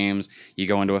 4 games, you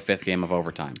go into a 5th game of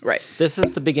overtime. Right. This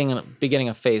is the beginning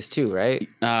of phase 2, right?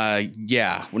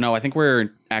 Yeah. No, I think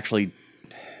we're actually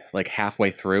like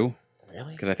halfway through.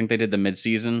 Really? Because I think they did the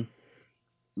midseason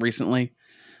recently.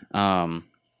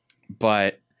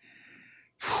 But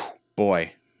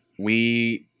boy,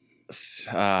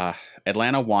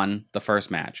 Atlanta won the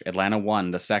first match. Atlanta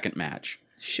won the second match.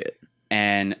 Shit.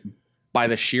 And by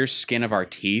the sheer skin of our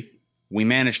teeth, we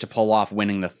managed to pull off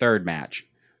winning the third match,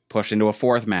 pushed into a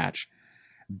 4th match.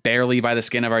 Barely by the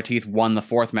skin of our teeth, won the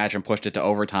 4th match and pushed it to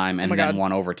overtime and my then God.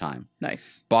 won overtime.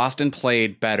 Nice. Boston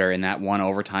played better in that one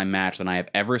overtime match than I have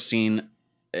ever seen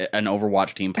an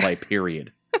Overwatch team play,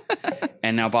 period.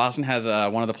 And now Boston has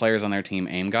one of the players on their team,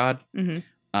 Aim God.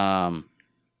 Mm-hmm.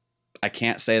 I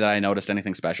can't say that I noticed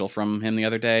anything special from him the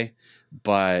other day,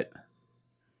 but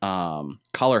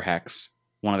Color Hex,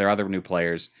 one of their other new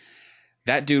players,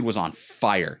 that dude was on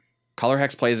fire. Color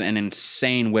Hex plays an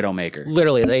insane Widowmaker.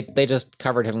 Literally, they just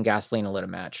covered him in gasoline and lit a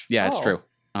match. Yeah, it's Oh. true.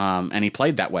 And he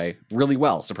played that way really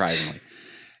well, surprisingly.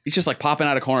 He's just like popping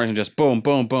out of corners and just boom,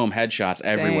 boom, boom, headshots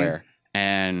everywhere.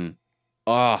 And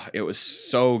it was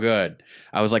so good.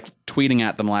 I was like tweeting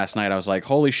at them last night. I was like,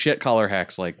 holy shit, Color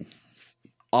Hex, like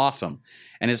awesome.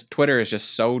 And his Twitter is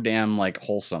just so damn like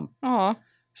wholesome. Aw.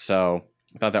 So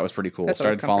I thought that was pretty cool. That's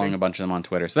always Started following comforting. a bunch of them on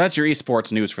Twitter. So that's your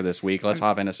esports news for this week. Let's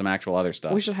hop into some actual other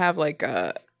stuff. We should have like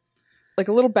a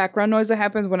little background noise that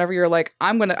happens whenever you're like,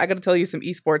 I gotta tell you some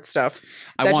esports stuff.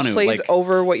 I That want just to plays like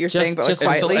over what you're just- saying, but like just-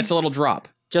 quietly. it's a little drop.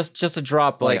 Just a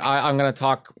drop. Like, Like- I'm gonna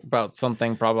talk about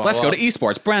something probably. Let's go to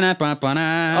esports. Oh,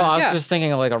 I was Yeah. just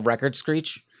thinking of like a record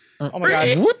screech. Oh my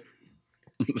god.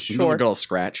 Sure. Good old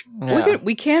scratch. Yeah.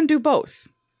 We can do both.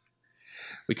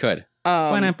 We could.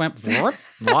 Live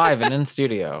and in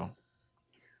studio.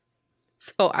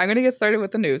 So I'm gonna get started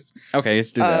with the news. Okay,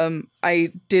 let's do that.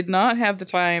 I did not have the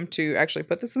time to actually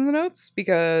put this in the notes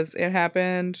because it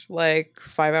happened like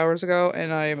 5 hours ago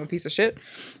and I am a piece of shit.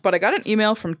 But I got an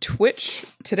email from Twitch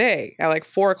today at like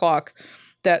 4:00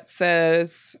 that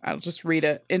says, I'll just read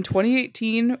it. In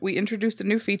 2018, we introduced a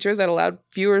new feature that allowed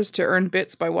viewers to earn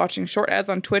bits by watching short ads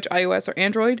on Twitch, iOS, or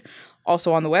Android,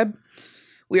 also on the web.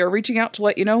 We are reaching out to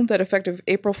let you know that effective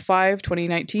April 5,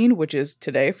 2019, which is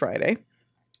today, Friday,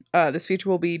 this feature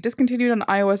will be discontinued on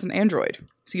iOS and Android.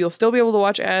 So you'll still be able to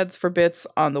watch ads for bits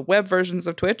on the web versions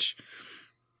of Twitch,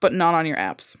 but not on your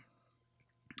apps.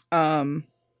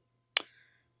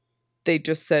 They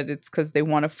just said it's because they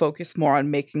want to focus more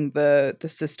on making the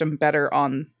system better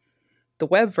on the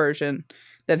web version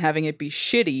than having it be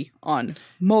shitty on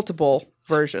multiple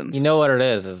versions. You know what it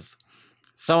is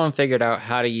someone figured out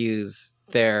how to use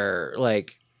their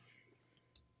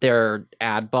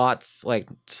ad bots, like,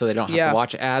 so they don't have Yeah. to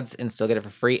watch ads and still get it for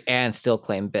free and still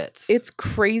claim bits. It's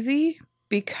crazy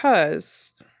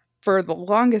because for the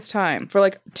longest time, for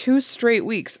like 2 straight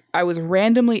weeks, I was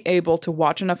randomly able to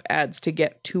watch enough ads to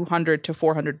get 200 to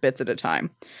 400 bits at a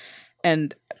time.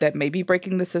 And that may be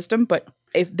breaking the system, but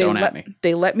if Don't at me.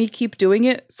 they let me keep doing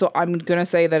it, so I'm going to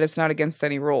say that it's not against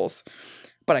any rules.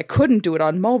 But I couldn't do it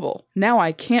on mobile. Now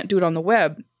I can't do it on the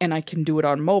web, and I can do it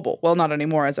on mobile. Well, not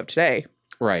anymore as of today.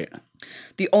 Right.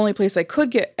 The only place I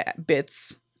could get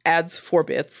ads for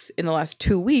bits in the last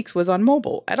 2 weeks was on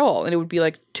mobile at all. And it would be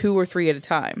like 2 or 3 at a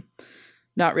time.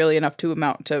 Not really enough to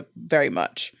amount to very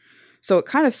much. So it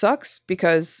kind of sucks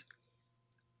because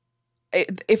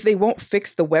if they won't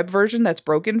fix the web version that's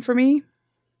broken for me,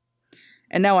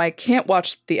 and now I can't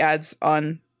watch the ads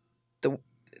on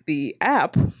the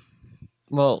app,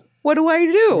 well, what do I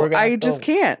We're do? gonna I have to- just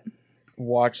can't.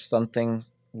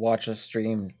 watch a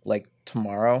stream like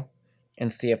tomorrow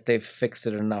and see if they've fixed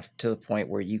it enough to the point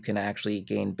where you can actually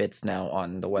gain bits now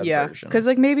on the web Yeah, version. because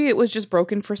like maybe it was just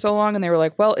broken for so long, and they were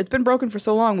like, "Well, it's been broken for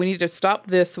so long, we need to stop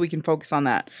this so we can focus on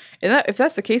that." And if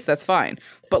that's the case, that's fine.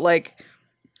 But like,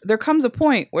 there comes a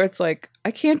point where it's like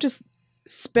I can't just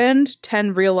spend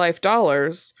 10 real life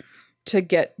dollars to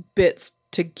get bits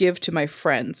to give to my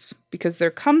friends, because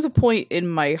there comes a point in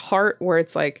my heart where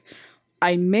it's like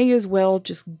I may as well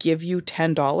just give you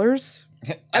 $10.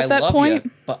 I at that love point-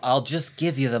 you, but I'll just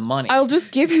give you the money. I'll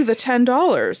just give you the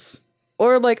 $10.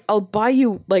 Or like I'll buy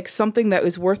you like something that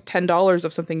is worth $10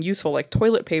 of something useful, like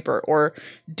toilet paper or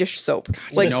dish soap.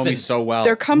 You Like know me so well.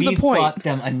 there comes a point, bought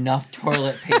them enough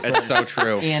toilet paper It's so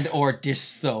true. and or dish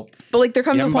soap. but like there You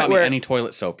comes a haven't bought point me where any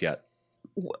toilet soap yet,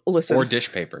 listen, or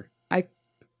dish paper.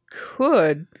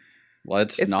 could. Well,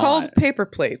 it's not called paper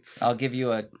plates. I'll give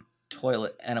you a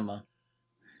toilet enema.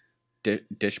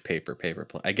 dish paper.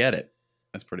 I get it.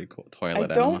 That's pretty cool. I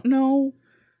Toilet don't know.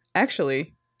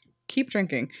 Actually, keep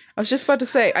drinking. I was just about to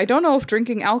say, I don't know if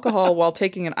drinking alcohol while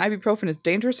taking an ibuprofen is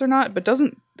dangerous or not, but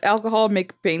doesn't alcohol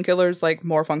make painkillers like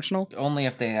more functional? Only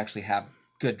if they actually have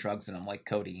good drugs in them, like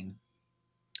codeine.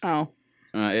 Oh.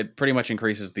 It pretty much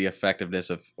increases the effectiveness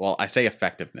of. Well, I say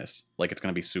effectiveness like it's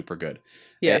going to be super good.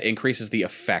 Yeah. It increases the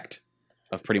effect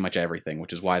of pretty much everything,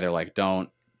 which is why they're like, don't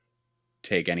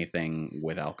take anything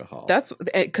with alcohol. That's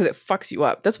because it fucks you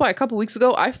up. That's why a couple weeks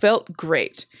ago I felt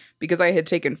great because I had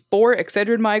taken 4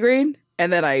 Excedrin migraine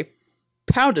and then I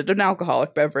pounded an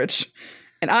alcoholic beverage,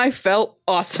 and I felt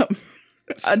awesome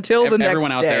until the next day.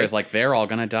 Everyone out there is like, they're all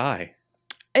gonna die.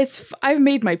 I've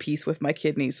made my peace with my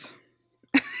kidneys.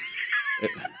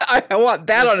 I want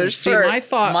that on a See, shirt. my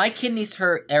thought. My kidneys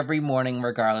hurt every morning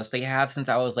regardless. They have since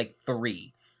I was like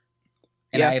 3.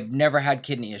 And Yeah. I've never had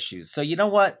kidney issues. So you know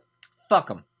what? Fuck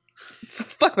them.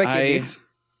 Fuck my kidneys.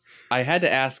 I had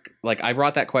to ask, like, I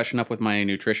brought that question up with my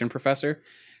nutrition professor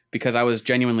because I was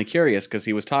genuinely curious because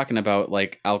he was talking about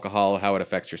like alcohol, how it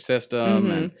affects your system,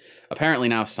 and apparently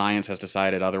now science has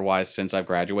decided otherwise since I've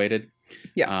graduated.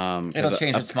 Yeah. 'Cause It'll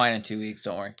change its mind in 2 weeks.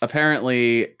 Don't worry.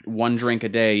 apparently one drink a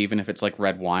day, even if it's like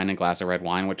red wine, a glass of red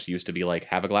wine, which used to be like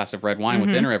have a glass of red wine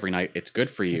with dinner every night, it's good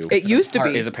for you. It used to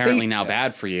be. Is apparently now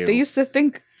bad for you. They used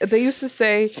to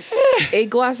say a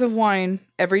glass of wine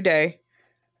every day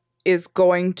is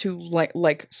going to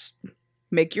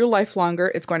make your life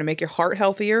longer. It's going to make your heart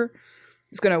healthier.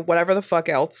 It's going to whatever the fuck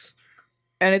else.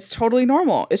 And it's totally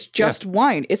normal. It's just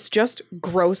wine. It's just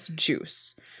gross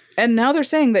juice. And now they're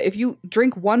saying that if you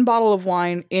drink one bottle of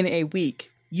wine in a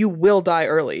week, you will die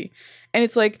early. And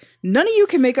it's like, none of you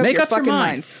can make up your fucking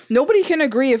minds. Nobody can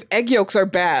agree if egg yolks are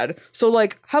bad. So,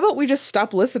 like, how about we just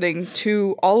stop listening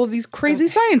to all of these crazy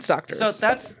science doctors? So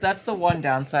that's the one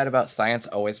downside about science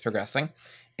always progressing,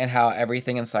 and how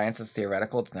everything in science is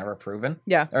theoretical. It's never proven.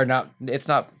 Yeah. Or not. It's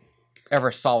not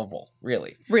ever solvable.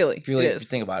 Really. Really, If you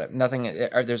think about it, nothing.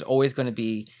 There's always going to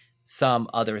be some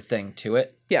other thing to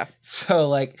it. Yeah. So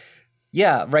like,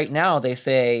 yeah, right now they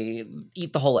say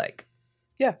eat the whole egg.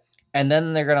 Yeah. And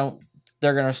then they're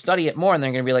gonna study it more, and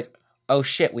they're gonna be like, oh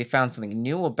shit, we found something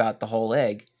new about the whole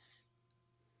egg.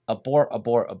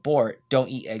 Abort. Don't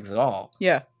eat eggs at all.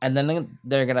 Yeah. And then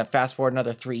they're gonna fast forward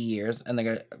another 3 years, and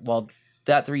they're gonna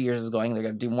that 3 years is going. They're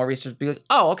gonna do more research. Be like,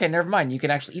 oh, okay, never mind. You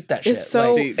can actually eat that shit. It's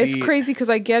so it's crazy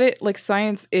because I get it. Like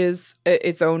science is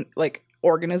its own like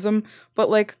organism,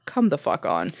 but like come the fuck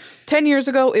on. 10 years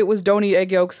ago, it was don't eat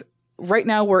egg yolks. Right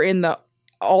now, we're in the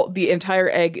entire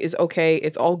egg is okay.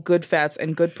 It's all good fats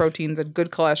and good proteins and good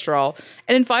cholesterol.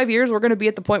 And in 5 years, we're going to be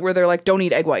at the point where they're like, don't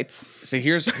eat egg whites. So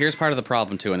here's part of the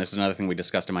problem too, and this is another thing we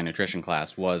discussed in my nutrition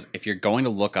class, was if you're going to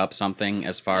look up something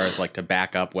as far as like to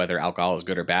back up whether alcohol is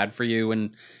good or bad for you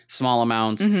in small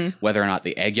amounts, whether or not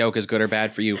the egg yolk is good or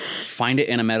bad for you, find it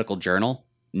in a medical journal,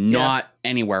 not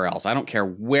anywhere else. I don't care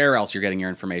where else you're getting your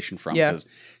information from, because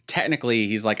technically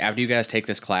he's like, after you guys take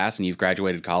this class and you've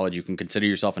graduated college, you can consider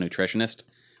yourself a nutritionist,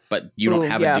 but you don't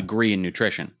have a degree in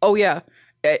nutrition. Oh yeah.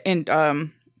 And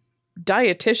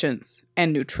dietitians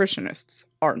and nutritionists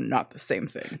are not the same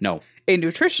thing. No. A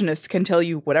nutritionist can tell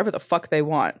you whatever the fuck they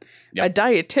want. Yep. A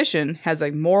dietitian has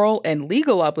a moral and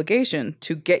legal obligation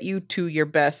to get you to your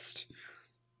best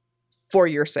for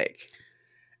your sake.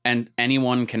 And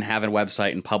anyone can have a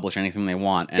website and publish anything they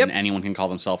want, and anyone can call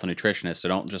themselves a nutritionist. So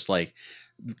don't just like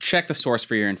check the source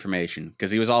for your information. Because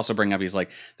he was also bringing up, he's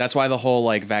like, that's why the whole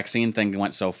like vaccine thing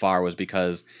went so far, was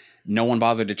because no one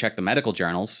bothered to check the medical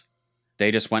journals.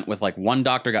 They just went with like one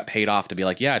doctor got paid off to be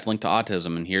like, yeah, it's linked to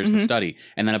autism and here's the study.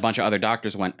 And then a bunch of other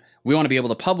doctors went, we want to be able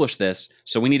to publish this,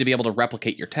 so we need to be able to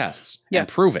replicate your tests and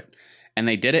prove it. And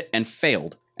they did it and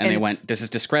failed. And they went, this is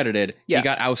discredited. Yeah. He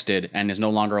got ousted and is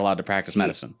no longer allowed to practice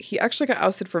medicine. He actually got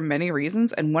ousted for many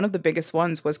reasons. And one of the biggest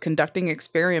ones was conducting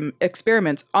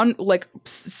experiments on, like,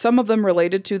 some of them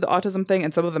related to the autism thing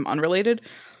and some of them unrelated,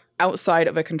 outside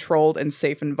of a controlled and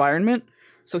safe environment.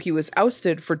 So he was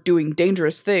ousted for doing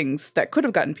dangerous things that could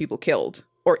have gotten people killed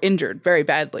or injured very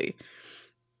badly.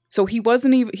 So he was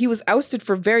ousted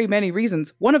for very many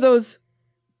reasons. One of those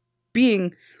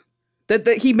being that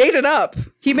he made it up.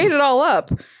 He made it all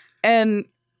up. And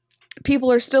people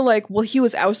are still like, well, he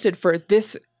was ousted for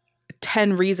this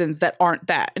 10 reasons that aren't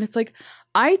that. And it's like,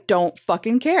 I don't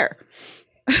fucking care.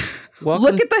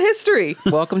 Look at the history.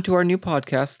 Welcome to our new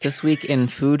podcast, This Week in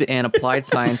Food and Applied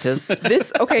Scientists.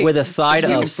 Okay. With a side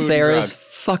of Sarah's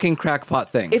fucking crackpot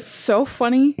things. It's so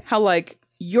funny how, like,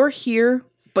 you're here,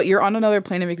 but you're on another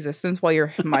plane of existence while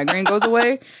your migraine goes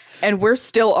away, and we're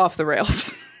still off the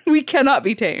rails. We cannot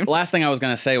be tamed. The last thing I was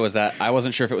going to say was that I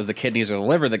wasn't sure if it was the kidneys or the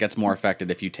liver that gets more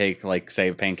affected if you take, like, say,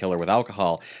 a painkiller with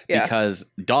alcohol. Yeah. Because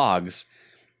dogs,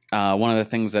 one of the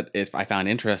things that I found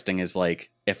interesting is, like,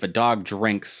 if a dog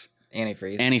drinks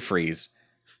antifreeze,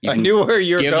 you can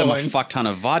give them a fuck ton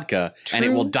of vodka, and it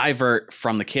will divert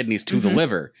from the kidneys to the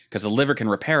liver, because the liver can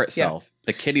repair itself. Yeah.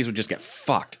 The kidneys would just get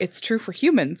fucked. It's true for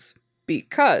humans,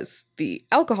 because the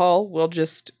alcohol will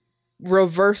just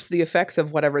reverse the effects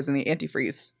of whatever's in the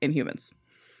antifreeze in humans.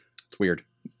 It's weird.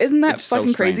 Isn't that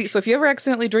fucking crazy? So if you ever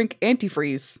accidentally drink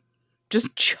antifreeze,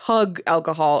 just chug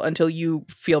alcohol until you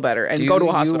feel better and go to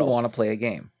a hospital. Do you want to play a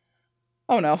game?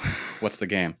 Oh no. What's the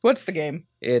game? What's the game?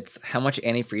 It's how much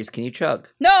antifreeze can you chug?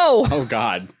 No. Oh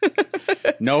God.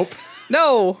 Nope.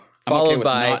 No. I'm okay with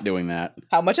not doing that.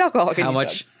 How much alcohol can you chug? How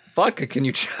much vodka can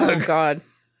you chug? Oh God.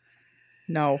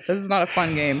 No, this is not a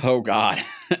fun game. Oh God.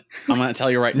 I'm going to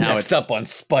tell you right now. Next up on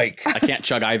Spike. I can't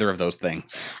chug either of those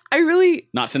things.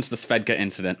 Not since the Svedka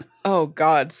incident. Oh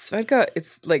God. Svedka,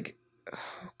 it's like,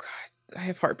 oh God.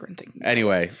 have heartburn thinking.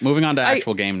 Anyway, moving on to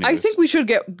actual game news. I think we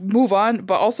should move on,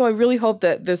 but also I really hope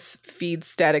that this feeds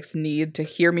Static's need to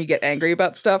hear me get angry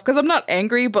about stuff, because I'm not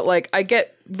angry, but like I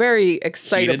get very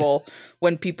excitable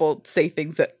when people say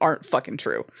things that aren't fucking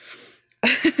true.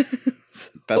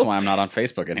 That's why I'm not on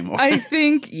Facebook anymore. I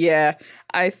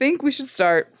think we should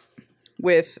start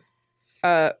with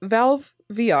Valve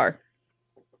VR.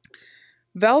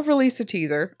 Valve released a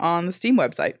teaser on the Steam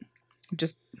website.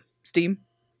 Just Steam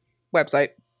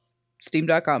website.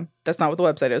 Steam.com. That's not what the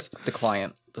website is.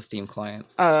 The Steam client.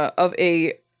 Of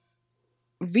a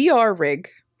VR rig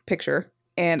picture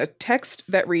and a text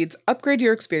that reads, "Upgrade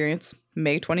your experience,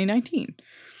 May 2019."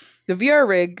 The VR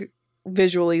rig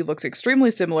visually looks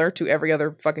extremely similar to every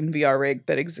other fucking VR rig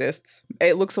that exists.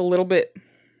 It looks a little bit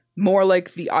more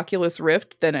like the Oculus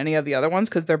Rift than any of the other ones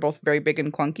because they're both very big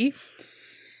and clunky.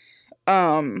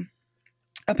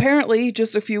 Apparently,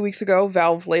 just a few weeks ago,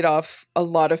 Valve laid off a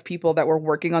lot of people that were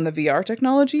working on the VR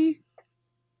technology,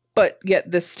 but yet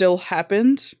this still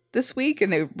happened this week,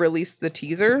 and they released the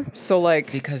teaser. So,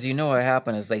 like, Because you know what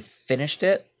happened is they finished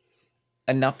it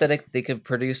enough that they could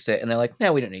produce it, and they're like,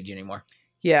 "No, we don't need you anymore.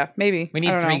 yeah, maybe We need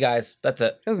I don't 3 know. guys. That's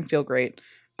it." It doesn't feel great.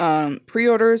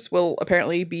 Pre-orders will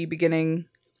apparently be beginning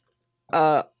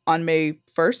on May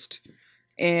 1st,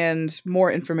 and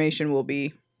more information will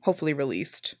be hopefully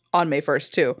released on May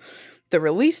 1st too. The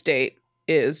release date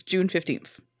is June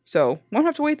 15th, so won't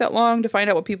have to wait that long to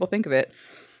find out what people think of it.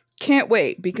 Can't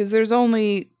wait, because there's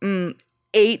only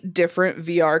 8 different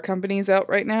VR companies out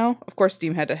right now. Of course,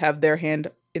 Steam had to have their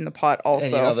hand in the pot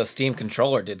also. And the Steam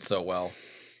controller did so well.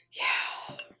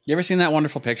 You ever seen that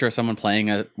wonderful picture of someone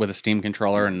playing with a Steam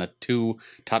controller and the 2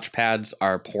 touchpads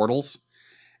are portals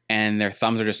and their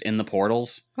thumbs are just in the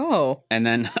portals? Oh. And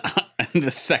then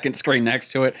the second screen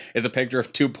next to it is a picture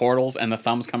of 2 portals and the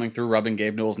thumbs coming through rubbing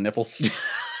Gabe Newell's nipples.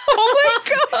 Oh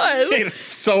my god! It's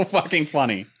so fucking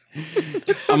funny. I'm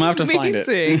gonna have to find it.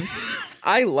 Amazing.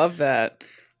 I love that.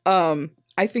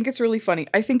 I think it's really funny.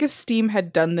 I think if Steam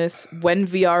had done this when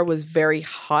VR was very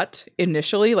hot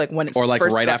initially, like when it's Or like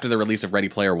first right after the release of Ready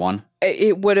Player One.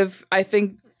 it would have. I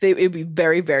think it'd be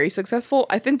very, very successful.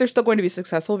 I think they're still going to be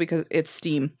successful because it's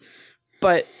Steam.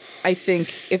 But I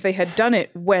think if they had done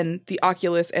it when the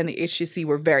Oculus and the HTC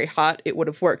were very hot, it would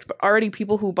have worked. But already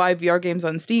people who buy VR games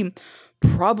on Steam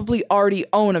probably already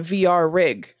own a VR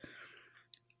rig.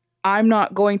 I'm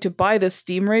not going to buy this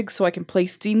Steam rig so I can play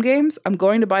Steam games. I'm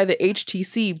going to buy the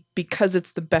HTC because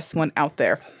it's the best one out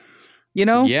there. You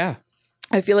know? Yeah.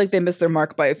 I feel like they missed their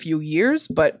mark by a few years,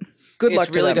 but good luck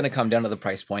It's really to them. going to come down to the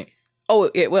price point.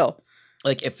 Oh, it will.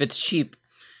 Like, if it's cheap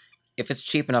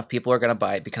enough, people are going to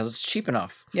buy it because it's cheap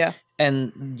enough. Yeah.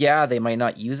 And yeah, they might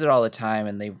not use it all the time,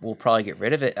 and they will probably get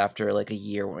rid of it after like a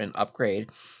year or an upgrade.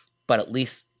 But at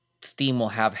least Steam will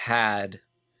have had,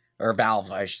 or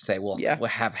Valve, I should say, will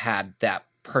have had that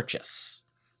purchase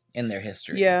in their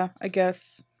history. Yeah, I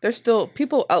guess. There's still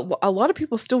people, a lot of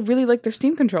people still really like their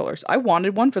Steam controllers. I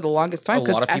wanted one for the longest time A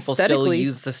lot of because people still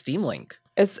use the Steam Link.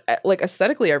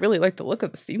 Aesthetically, I really like the look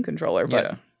of the Steam controller, but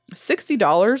Yeah.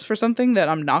 $60 for something that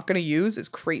I'm not going to use is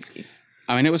crazy.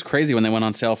 I mean, it was crazy when they went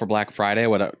on sale for Black Friday.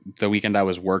 The weekend I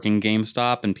was working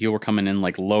GameStop, and people were coming in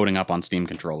like loading up on Steam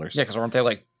controllers. Yeah, because weren't they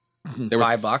like They were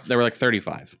 $5? They were like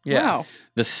 $35. Yeah. Wow.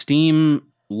 The Steam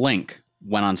Link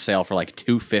went on sale for like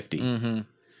 $250. Mm-hmm.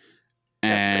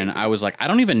 That's And crazy. I was like, I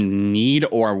don't even need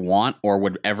or want or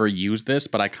would ever use this,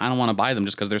 but I kind of want to buy them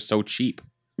just because they're so cheap.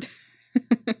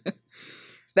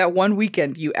 That one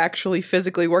weekend you actually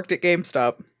physically worked at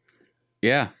GameStop.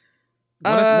 Yeah.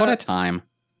 What a time.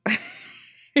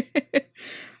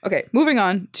 Okay, moving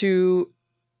on to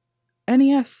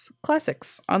NES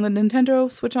Classics on the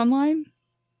Nintendo Switch Online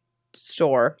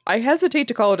store. I hesitate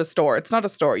to call it a store. It's not a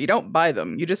store. You don't buy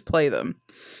them. You just play them.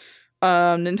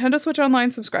 Nintendo Switch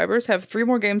Online subscribers have 3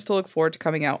 more games to look forward to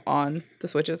coming out on the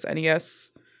Switch's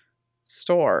NES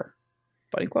store.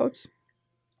 Funny quotes.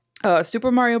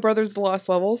 Super Mario Brothers: The Lost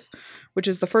Levels, which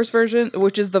is the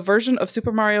version of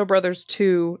Super Mario Brothers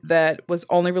 2 that was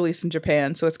only released in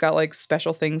Japan. So it's got like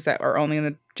special things that are only in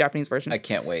the Japanese version. I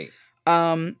can't wait.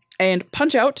 And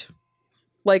Punch Out,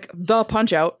 like the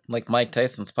Punch Out, Like Mike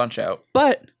Tyson's Punch Out.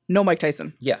 but no Mike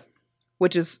Tyson, Yeah.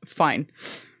 which is fine.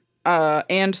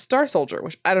 And Star Soldier,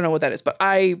 which I don't know what that is, but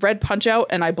I read Punch Out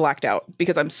and I blacked out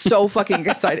because I'm so fucking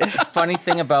excited. Funny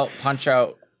thing about Punch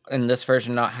Out in this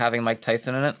version not having Mike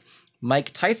Tyson in it,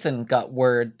 Mike Tyson got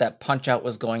word that Punch Out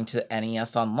was going to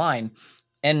NES Online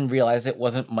and realized it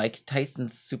wasn't Mike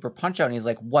Tyson's Super Punch Out. And he's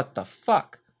like, what the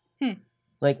fuck?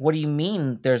 Like, what do you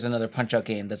mean there's another Punch Out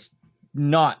game that's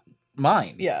not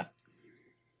mine? Yeah.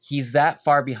 He's that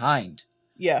far behind.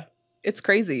 Yeah. It's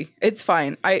crazy. It's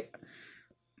fine.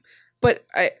 but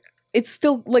it's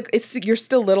still like you're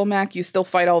still Little Mac. You still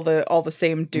fight all the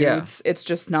same dudes. It's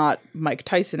just not Mike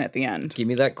Tyson at the end. Give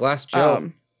me that Glass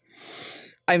Joe.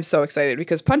 I'm so excited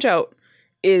because Punch-Out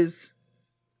is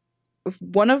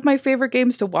one of my favorite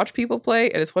games to watch people play,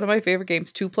 and it's one of my favorite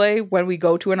games to play when we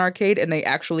go to an arcade and they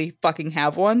actually fucking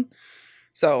have one.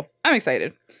 So I'm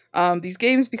excited. These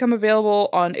games become available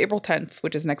on April 10th,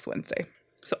 which is next Wednesday.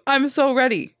 So I'm so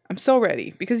ready. I'm so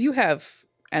ready because you have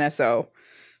NSO.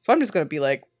 So I'm just going to be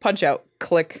like, Punch-Out,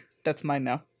 click. That's mine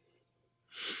now.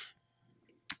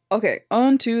 Okay,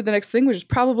 on to the next thing, which is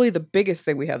probably the biggest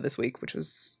thing we have this week, which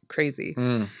was crazy.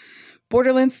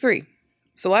 Borderlands 3.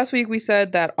 So last week we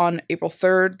said that on April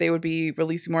 3rd, they would be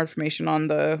releasing more information on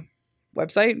the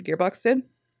website, Gearbox did,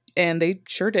 and they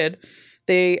sure did.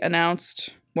 They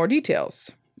announced more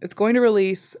details. It's going to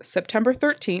release September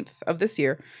 13th of this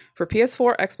year for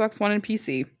PS4, Xbox One, and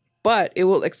PC, but it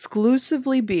will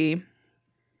exclusively be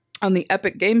on the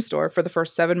Epic Game Store for the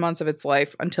first 7 months of its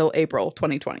life until April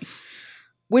 2020,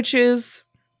 which is,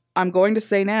 I'm going to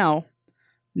say now,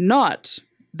 not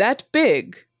that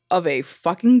big of a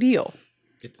fucking deal.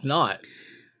 It's not.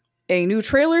 A new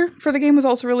trailer for the game was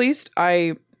also released.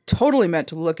 I totally meant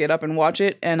to look it up and watch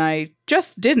it, and I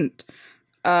just didn't.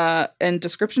 And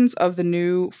descriptions of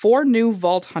the 4 new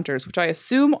Vault Hunters, which I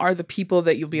assume are the people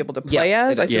that you'll be able to play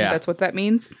as. I assume that's what that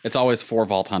means. It's always 4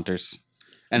 Vault Hunters.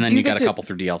 And then you get a couple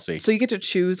through DLC. So you get to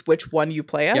choose which one you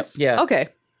play as? Yep. Yeah. Okay.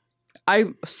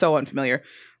 I'm so unfamiliar.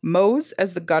 Mose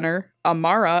as the gunner,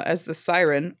 Amara as the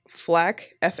siren,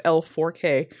 Flak,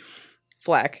 FL4K,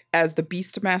 Flak as the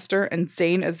Beastmaster, and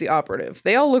Zane as the operative.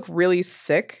 They all look really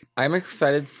sick. I'm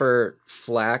excited for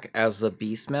Flak as the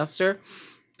Beastmaster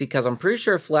because I'm pretty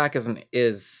sure Flak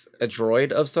is a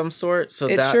droid of some sort. So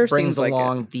that sure brings seems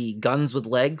along like the guns with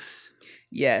legs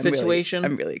situation.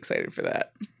 I'm really excited for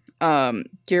that.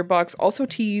 Gearbox also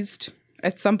teased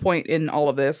at some point in all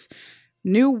of this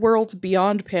new worlds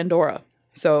beyond Pandora.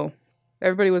 So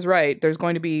everybody was right. There's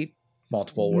going to be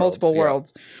multiple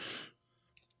worlds.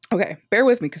 Okay, bear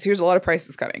with me because here's a lot of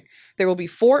prices coming. There will be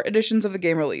 4 editions of the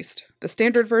game released. The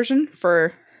standard version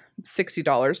for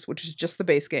 $60, which is just the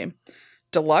base game.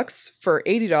 Deluxe for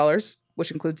 $80, which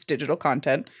includes digital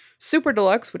content. Super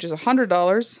Deluxe, which is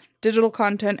 $100, digital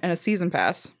content, and a season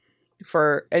pass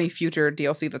for any future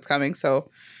DLC that's coming. So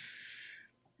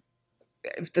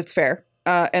that's fair.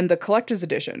 And the Collector's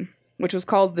Edition, which was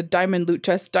called the Diamond Loot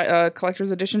Chest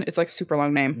Collector's Edition. It's like a super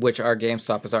long name. Which our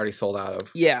GameStop is already sold out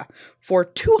of. Yeah. For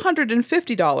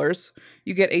 $250,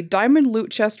 you get a Diamond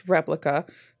Loot Chest replica,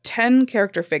 10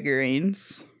 character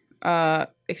figurines, a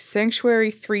Sanctuary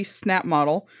 3 snap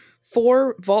model,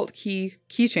 4 Vault Key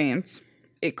keychains,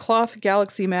 a cloth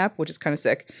galaxy map, which is kind of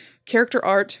sick, character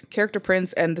art, character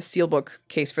prints, and the steelbook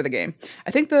case for the game.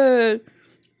 I think the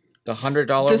 $100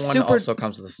 one also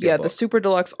comes with a steelbook. Yeah, the Super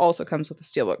Deluxe also comes with a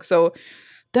steelbook. So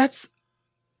that's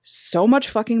so much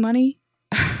fucking money.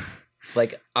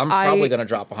 Like, I'm probably going to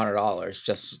drop $100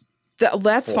 just...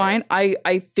 That's fine.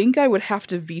 I think I would have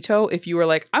to veto if you were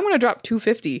like, I'm going to drop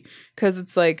 $250 because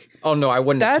it's like... Oh, no, I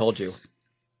wouldn't have told you.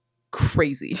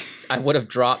 Crazy. I would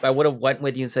have went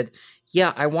with you and said,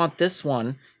 yeah, I want this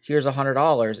one. Here's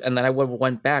 $100. And then I would have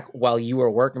went back while you were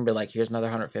working and be like, here's another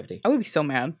 $150. I would be so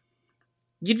mad.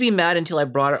 You'd be mad until I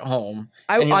brought it home.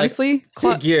 I honestly,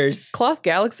 figures. Cloth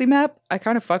Galaxy map, I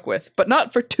kind of fuck with, but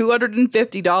not for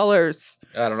 $250.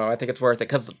 I don't know. I think it's worth it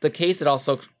because the case it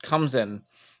also comes in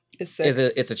it's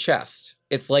a chest.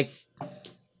 It's like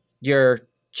your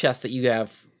chest that you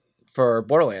have for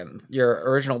Borderlands, your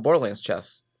original Borderlands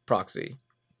chest proxy.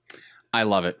 I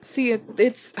love it. See,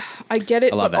 it's I get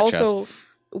it, but also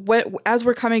as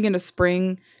we're coming into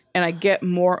spring, and I get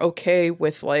more okay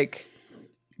with like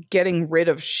getting rid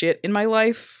of shit in my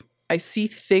life. I see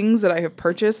things that I have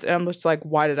purchased, and I'm just like,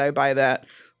 why did I buy that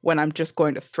when I'm just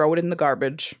going to throw it in the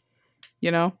garbage?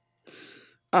 You know?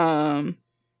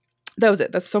 That was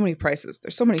it. That's so many prices.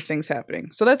 There's so many things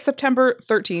happening. So that's September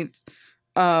 13th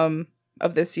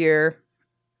of this year.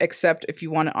 Except if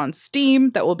you want it on Steam,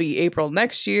 that will be April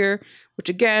next year, which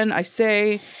again, I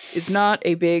say is not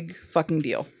a big fucking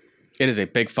deal. It is a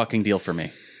big fucking deal for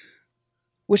me.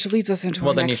 Which leads us into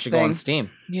our next thing. Well, then you should go on Steam.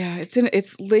 Yeah,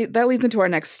 that leads into our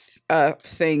next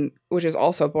thing, which is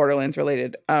also Borderlands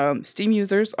related. Steam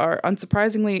users are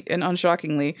unsurprisingly and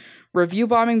unshockingly review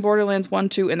bombing Borderlands 1,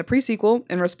 2, and the pre-sequel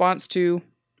in response to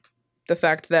the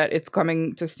fact that it's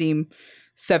coming to Steam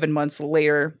 7 months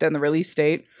later than the release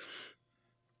date.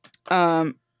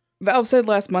 Valve said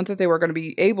last month that they were going to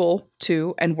be able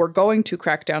to and were going to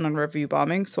crack down on review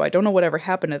bombing, so I don't know whatever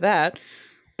happened to that,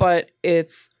 but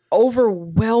it's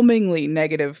overwhelmingly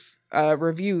negative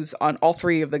reviews on all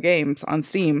 3 of the games on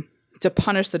Steam to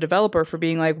punish the developer for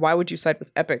being like, why would you side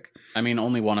with Epic? I mean,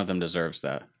 only one of them deserves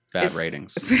that. Bad It's-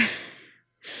 ratings.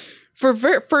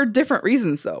 For different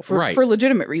reasons, though. Right. For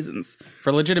legitimate reasons.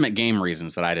 For legitimate game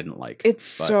reasons that I didn't like.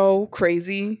 It's But- so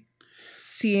crazy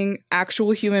seeing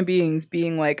actual human beings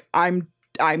being like, I'm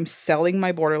selling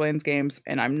my Borderlands games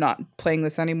and I'm not playing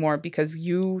this anymore because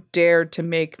you dared to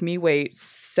make me wait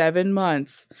 7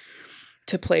 months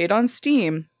to play it on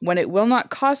Steam when it will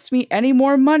not cost me any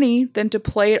more money than to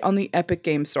play it on the Epic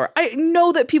Game Store. I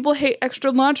know that people hate extra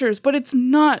launchers, but it's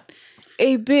not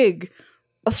a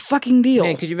fucking deal.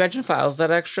 Man, could you imagine if I was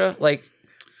that extra? Like,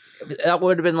 that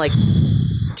would have been like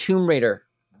Tomb Raider,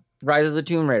 Rise of the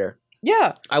Tomb Raider.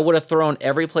 Yeah. I would have thrown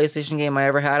every PlayStation game I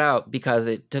ever had out because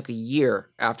it took a year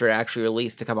after it actually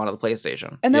released to come out of the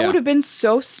PlayStation. And that Yeah. would have been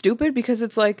so stupid because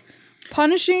it's like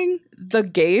punishing the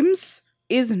games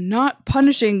is not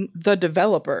punishing the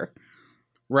developer.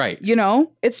 Right. You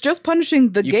know? It's just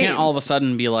punishing the You games. can't all of a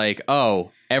sudden be like,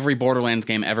 oh, every Borderlands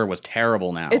game ever was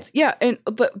terrible now. It's and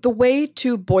the way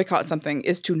to boycott something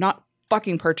is to not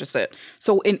fucking purchase it.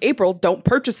 So in April, don't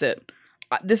purchase it.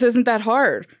 This isn't that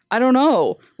hard. I don't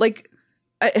know. Like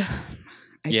I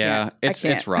yeah, can't.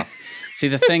 it's rough. See,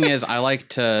 the thing is,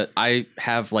 I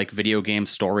have like video game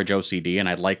storage OCD, and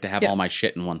I'd like to have all Yes. my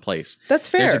shit in one place. That's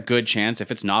There's a fair. good chance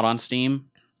if it's not on Steam,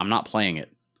 I'm not playing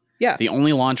it. Yeah. The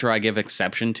only launcher I give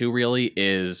exception to really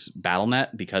is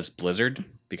Battle.net because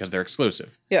they're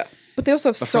exclusive. Yeah. But they also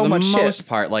have But so for the much most shit.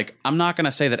 part, like, I'm not going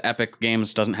to say that Epic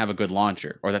Games doesn't have a good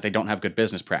launcher or that they don't have good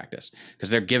business practice because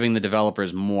they're giving the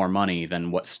developers more money than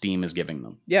what Steam is giving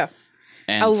them. Yeah.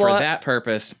 And A for lot- that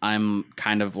purpose, I'm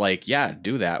kind of like, yeah,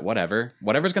 do that, whatever.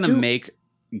 Whatever's going to Do- make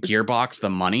Gearbox the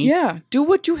money. Yeah, do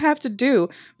what you have to do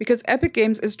because Epic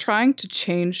Games is trying to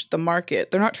change the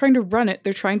market. They're not trying to run it,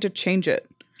 they're trying to change it.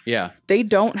 Yeah. They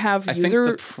don't have I user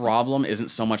think the problem isn't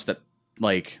so much that,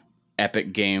 like,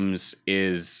 Epic Games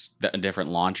is a different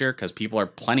launcher because people are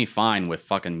plenty fine with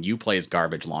fucking Uplay's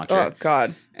garbage launcher. Oh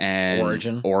god. And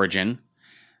Origin.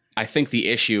 I think the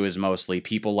issue is mostly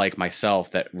people like myself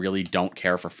that really don't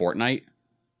care for Fortnite.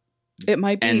 It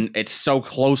might be. And it's so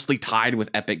closely tied with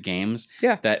Epic Games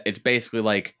Yeah. that it's basically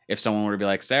like if someone were to be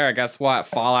like, Sarah, guess what?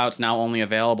 Fallout's now only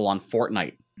available on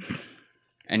Fortnite.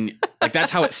 And like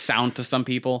that's how it sounds to some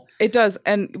people. It does.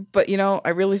 But you know, I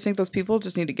really think those people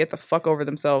just need to get the fuck over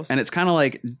themselves. And it's kind of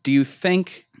like, do you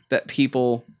think that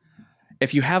people,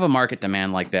 if you have a market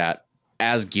demand like that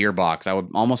as Gearbox, I would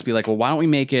almost be like, well, why don't we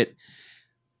make it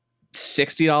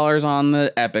 $60 on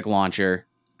the Epic launcher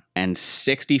and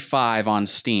 $65 on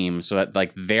Steam so that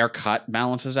like their cut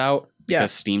balances out because Yeah.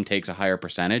 Steam takes a higher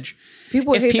percentage.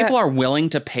 people If hate people that. are willing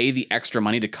to pay the extra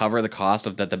money to cover the cost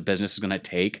of that the business is going to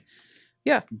take,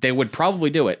 Yeah. they would probably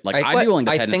do it. Like I'd But be willing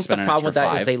to I head and think the spend an problem with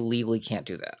extra that is $5. they legally can't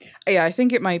do that. Yeah, I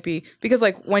think it might be because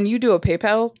like when you do a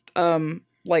PayPal,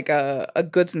 like a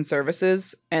goods and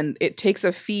services, and it takes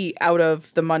a fee out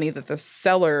of the money that the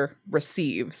seller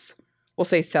receives. We'll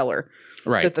say seller.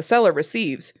 Right. That the seller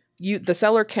receives. The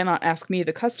seller cannot ask me,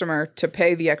 the customer, to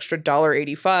pay the extra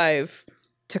 $1.85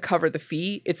 to cover the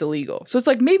fee. It's illegal. So it's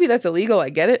like maybe that's illegal. I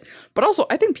get it, but also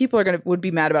I think people would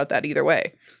be mad about that either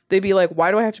way. They'd be like, why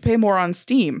do I have to pay more on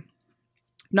Steam?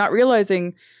 Not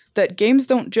realizing that games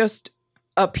don't just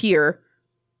appear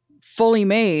fully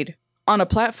made on a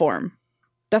platform.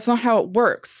 That's not how it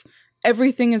works.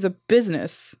 Everything is a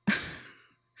business.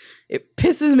 It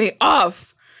pisses me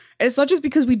off. And it's not just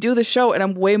because we do the show and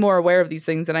I'm way more aware of these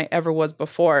things than I ever was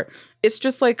before. It's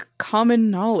just like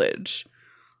common knowledge.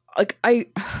 Like I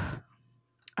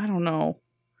don't know.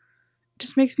 It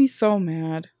just makes me so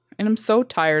mad. And I'm so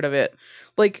tired of it.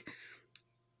 Like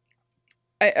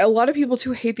a lot of people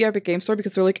too hate the Epic Game Store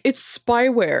because they're like, it's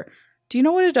spyware. Do you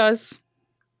know what it does?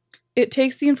 It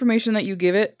takes the information that you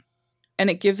give it and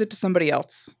it gives it to somebody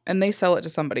else and they sell it to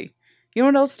somebody. You know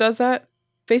what else does that?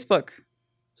 Facebook,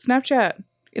 Snapchat,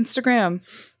 Instagram,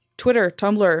 Twitter,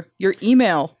 Tumblr, your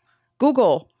email,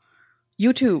 Google,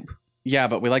 YouTube. Yeah,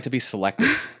 but we like to be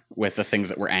selective with the things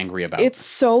that we're angry about. It's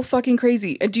so fucking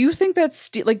crazy. And do you think that's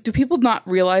like, do people not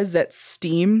realize that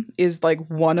Steam is like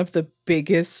one of the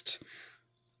biggest,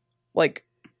 like,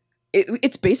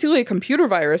 it's basically a computer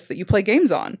virus that you play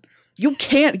games on. You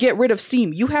can't get rid of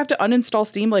Steam. You have to uninstall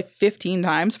Steam like 15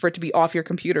 times for it to be off your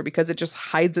computer because it just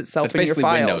hides itself That's in your basically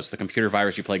files. Windows, the computer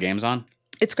virus you play games on.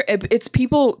 It's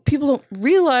people don't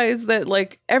realize that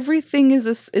like everything is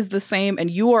the same and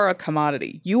you are a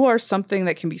commodity. You are something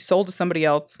that can be sold to somebody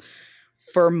else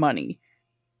for money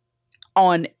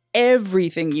on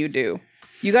everything you do.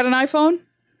 You got an iPhone?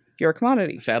 You're a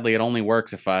commodity. Sadly, it only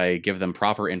works if I give them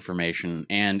proper information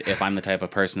and if I'm the type of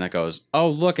person that goes, "Oh,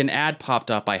 look, an ad popped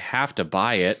up. I have to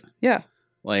buy it." Yeah.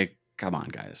 Like, Come on,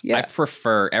 guys. Yeah. I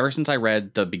prefer, ever since I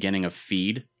read the beginning of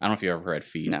Feed, I don't know if you ever read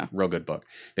Feed. No. Real good book.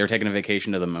 They were taking a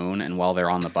vacation to the moon, and while they're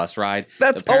on the bus ride.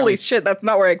 That's apparently- holy shit. That's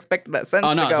not where I expected that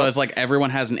sentence Oh, no. to go. So it's like everyone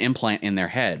has an implant in their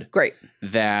head Great.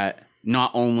 that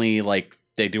not only like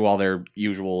they do all their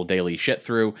usual daily shit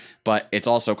through, but it's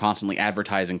also constantly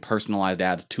advertising personalized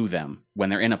ads to them when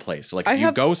they're in a place. So like if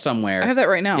you go somewhere. I have that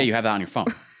right now. Yeah, you have that on your phone.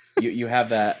 You have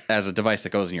that as a device that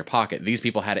goes in your pocket. These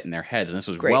people had it in their heads, and this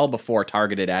was Great. well before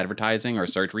targeted advertising or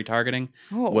search retargeting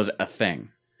was a thing.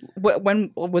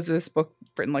 When was this book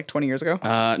written? Like 20 years ago?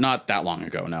 Not that long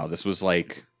ago. No, this was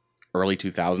like early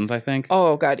 2000s, I think.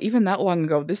 Oh god, even that long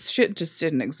ago, this shit just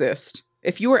didn't exist.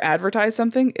 If you were advertised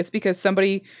something, it's because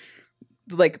somebody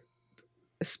like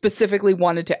specifically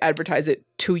wanted to advertise it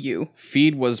to you.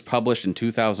 Feed was published in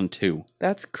 2002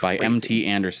 That's by crazy. M.T.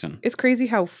 Anderson. It's crazy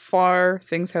how far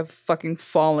things have fucking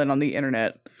fallen on the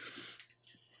internet.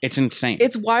 It's insane.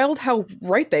 It's wild how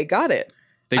right they got it.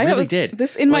 They I really have did.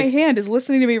 This in my Like, hand is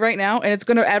listening to me right now, and it's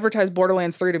going to advertise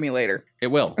Borderlands 3 to me later It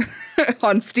will.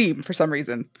 on Steam for some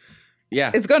reason.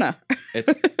 Yeah. It's gonna.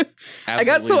 It's I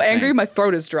got so absolutely angry, insane. my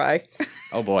throat is dry.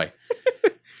 Oh boy.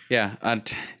 Yeah,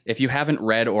 if you haven't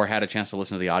read or had a chance to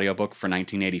listen to the audiobook for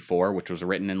 1984, which was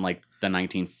written in like the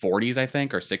 1940s, I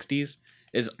think, or 60s,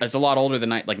 it's a lot older than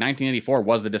like 1984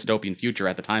 was the dystopian future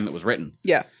at the time it was written.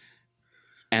 Yeah.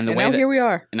 And the And way now that here we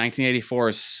are. 1984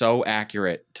 is so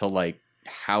accurate to like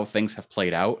how things have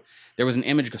played out. There was an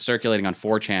image circulating on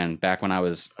 4chan back when I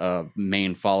was a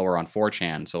main follower on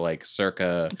 4chan, so like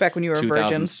circa Back when you were a virgin.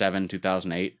 2007,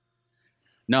 2008.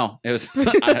 No, it was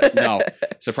no.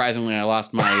 Surprisingly, I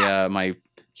lost my my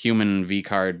human V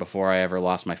card before I ever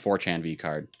lost my 4chan V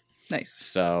card. Nice.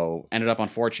 So ended up on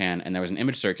 4chan, and there was an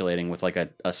image circulating with like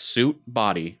a suit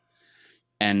body,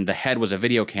 and the head was a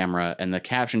video camera, and the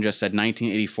caption just said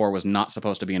 1984 was not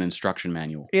supposed to be an instruction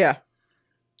manual. Yeah.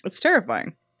 It's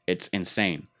terrifying. It's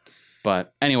insane.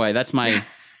 But anyway, that's my.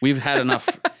 We've had enough.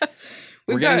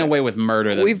 We're We've getting got- away with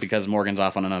murder we've- because Morgan's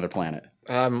off on another planet.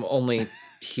 I'm only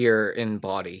here in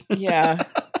body. Yeah.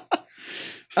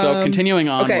 So continuing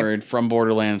okay. onward from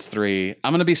Borderlands 3,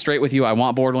 I'm going to be straight with you. I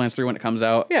want Borderlands 3 when it comes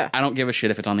out. Yeah. I don't give a shit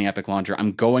if it's on the Epic launcher.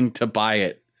 I'm going to buy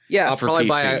it. Yeah. I'll for probably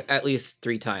buy PC. it at least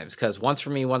 3 times because once for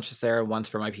me, once for Sarah, once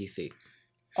for my PC.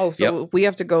 Oh, so we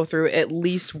have to go through at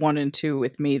least 1 and 2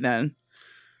 with me then.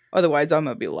 Otherwise, I'm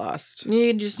gonna be lost.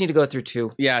 You just need to go through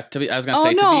 2. Yeah, I was going to Oh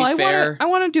say, no, to be fair, I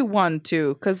want to do 1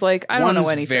 too, because like I don't know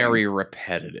one's anything. very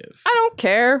repetitive. I don't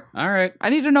care. All right. I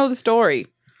need to know the story.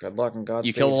 Good luck and Godspeed.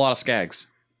 You killed a lot of skags.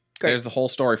 Great. There's the whole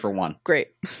story for 1. Great.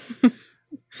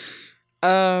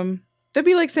 That'd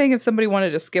be like saying if somebody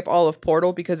wanted to skip all of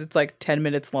Portal because it's like 10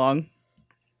 minutes long.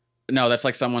 No, that's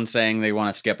like someone saying they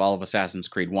want to skip all of Assassin's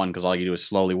Creed 1 because all you do is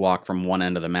slowly walk from one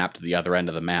end of the map to the other end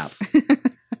of the map.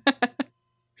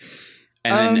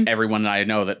 And then everyone that I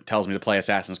know that tells me to play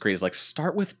Assassin's Creed is like,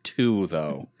 start with 2,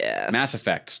 though. Yes. Mass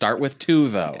Effect, start with 2,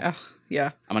 though.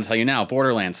 Yeah. I'm going to tell you now,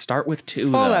 Borderlands, start with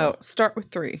 2, Fallout, start with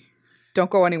 3.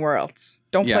 Don't go anywhere else.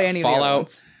 Don't Yeah, play any of the other Fallout,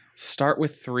 ones. start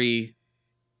with 3.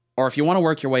 Or if you want to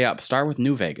work your way up, start with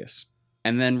New Vegas.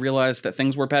 And then realize that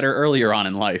things were better earlier on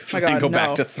in life. My and God, go no.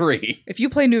 back to 3. If you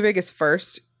play New Vegas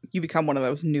first, you become one of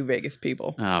those New Vegas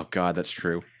people. Oh, God, that's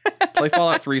true. Play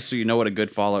Fallout 3 so you know what a good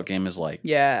Fallout game is like.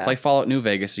 Yeah. Play Fallout New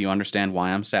Vegas so you understand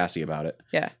why I'm sassy about it.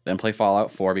 Yeah. Then play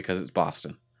Fallout 4 because it's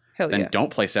Boston. Hell Then yeah.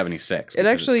 don't play 76 It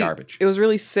because actually, it's garbage. it was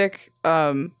really sick.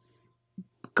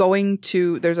 Going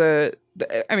to,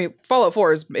 Fallout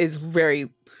 4 is very,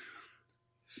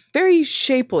 very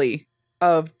shapely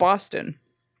of Boston.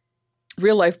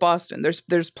 Real life Boston.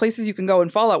 There's places you can go in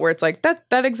Fallout where it's like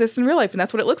that exists in real life, and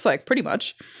that's what it looks like, pretty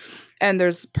much. And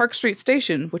there's Park Street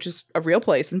Station, which is a real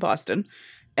place in Boston.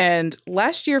 And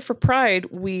last year for Pride,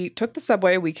 we took the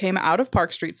subway. We came out of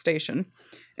Park Street Station,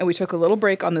 and we took a little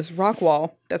break on this rock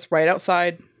wall that's right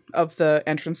outside of the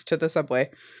entrance to the subway.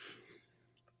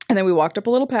 And then we walked up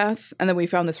a little path, and then we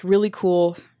found this really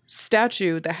cool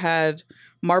statue that had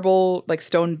marble, like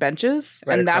stone benches.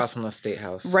 Right and across that's from the State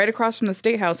House. right across from the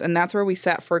State House. And that's where we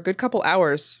sat for a good couple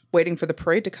hours waiting for the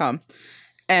parade to come.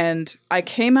 And I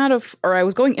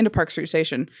was going into Park Street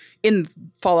Station in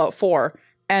Fallout 4,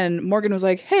 and Morgan was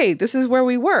like, hey, this is where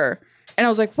we were. And I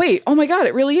was like, wait, oh my God,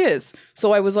 it really is.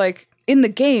 So I was like, in the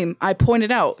game, I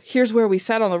pointed out, here's where we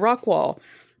sat on the rock wall.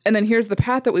 And then here's the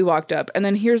path that we walked up. And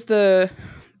then here's the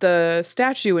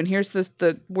statue. And here's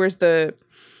where's the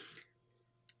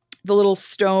little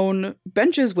stone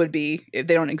benches would be. They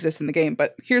don't exist in the game,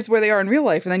 but here's where they are in real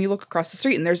life. And then you look across the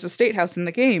street and there's the State House in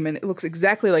the game, and it looks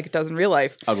exactly like it does in real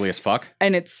life. Ugly as fuck.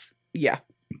 And it's, yeah.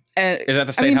 And Is that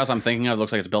the State House I'm thinking of? It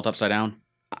looks like it's built upside down.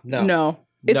 no.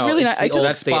 It's really not. the I told old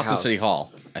That's State Boston House. City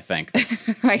Hall. I think.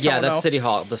 I Yeah, don't that's know. City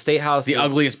Hall. The State House The is,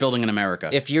 ugliest building in America.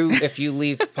 If you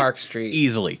leave Park Street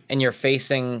Easily. and you're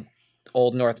facing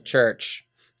Old North Church,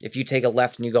 if you take a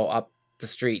left and you go up the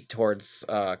street towards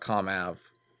Com Ave.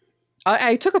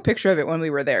 I took a picture of it when we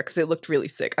were there because it looked really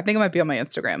sick. I think it might be on my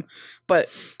Instagram. But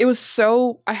it was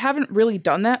so... I haven't really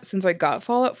done that since I got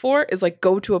Fallout 4, is like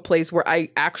go to a place where I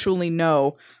actually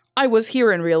know I was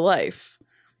here in real life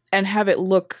and have it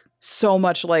look so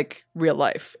much like real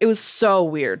life. It was so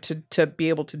weird to be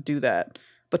able to do that,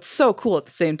 but so cool at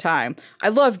the same time. I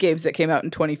love games that came out in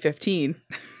 2015.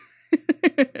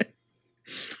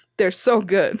 They're so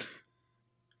good.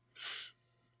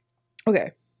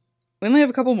 Okay. We only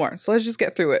have a couple more, so let's just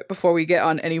get through it before we get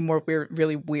on any more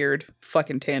really weird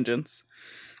fucking tangents.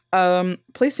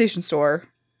 PlayStation Store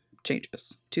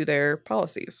changes to their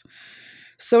policies.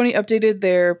 Sony updated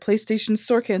their PlayStation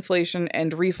Store cancellation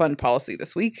and refund policy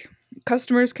this week.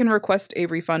 Customers can request a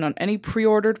refund on any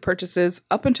pre-ordered purchases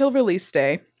up until release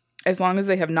day, as long as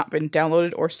they have not been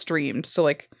downloaded or streamed. So,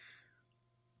 like,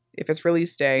 if it's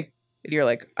release day, and you're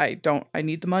like, I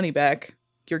need the money back,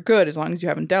 you're good as long as you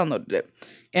haven't downloaded it.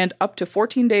 And up to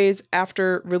 14 days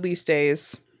after release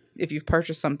days, if you've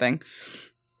purchased something,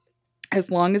 as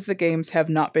long as the games have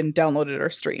not been downloaded or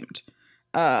streamed.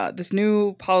 This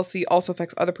new policy also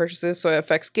affects other purchases, so it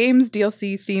affects games,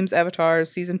 DLC, themes, avatars,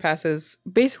 season passes,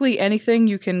 basically anything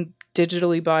you can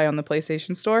digitally buy on the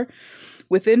PlayStation Store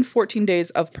within 14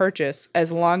 days of purchase,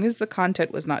 as long as the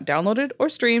content was not downloaded or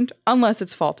streamed, unless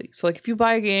it's faulty. So, like, if you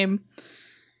buy a game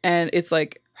and it's,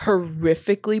 like,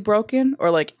 horrifically broken,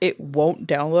 or, like, it won't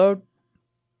download,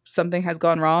 something has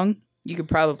gone wrong, you could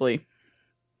probably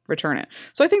return it.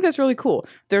 So I think that's really cool.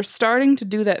 They're starting to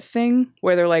do that thing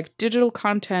where they're like, digital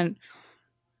content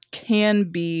can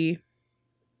be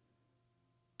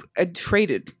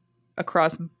traded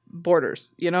across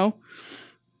borders, you know?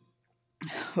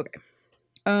 Okay.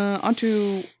 On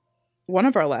to one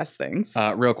of our last things.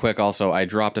 Real quick, also, I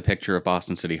dropped a picture of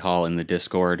Boston City Hall in the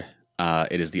Discord.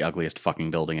 It is the ugliest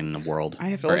fucking building in the world. I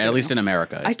have to or look at at it least now. in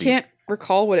America. I can't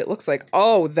recall what it looks like.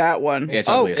 Oh, that one. It's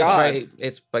oh, ugly as God.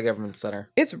 It's by Government Center.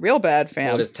 It's real bad, fam.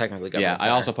 Well, it is technically Yeah, Government I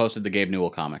Center. also posted the Gabe Newell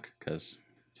comic because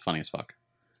it's funny as fuck.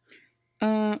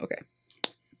 Okay.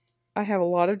 I have a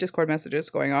lot of Discord messages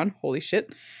going on. Holy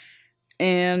shit.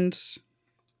 And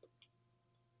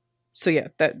so yeah,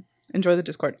 enjoy the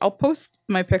Discord. I'll post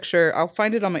my picture. I'll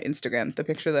find it on my Instagram, the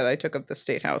picture that I took of the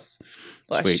State House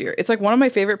last Sweet. year. It's like one of my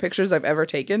favorite pictures I've ever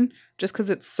taken, just because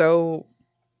it's so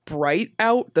bright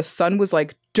out. The sun was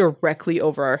like directly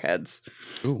over our heads.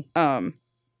 Ooh.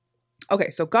 Okay,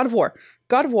 so God of War.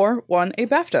 God of War won a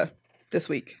BAFTA this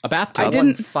week. A bathtub? I I won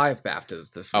didn't- 5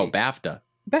 BAFTAs this week. Oh, BAFTA.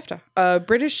 BAFTA,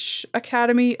 British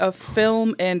Academy of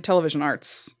Film and Television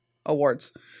Arts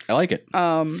Awards. I like it.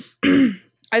 I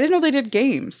didn't know they did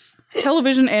games,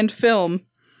 television and film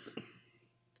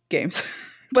games,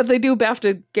 but they do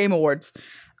BAFTA Game Awards.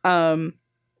 So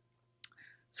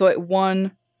it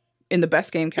won in the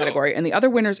best game category, and the other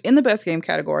winners in the best game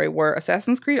category were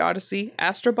Assassin's Creed Odyssey,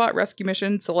 Astrobot Rescue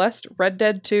Mission, Celeste, Red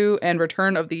Dead 2, and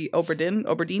Return of the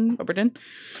Oberdin.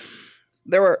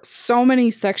 There were so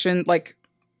many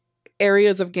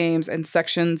areas of games and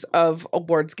sections of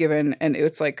awards given, and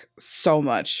it's like so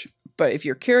much. But if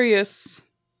you're curious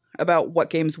about what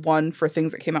games won for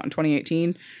things that came out in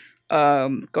 2018,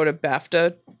 go to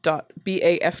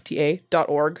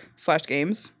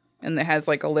BAFTA.org/games, and it has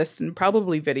like a list and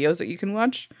probably videos that you can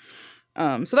watch.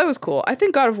 So that was cool. I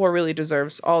think God of War really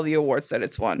deserves all the awards that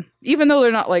it's won, even though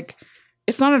they're not like,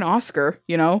 it's not an Oscar,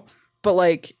 you know, but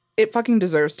like it fucking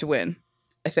deserves to win,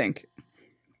 I think.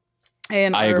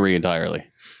 And I agree entirely.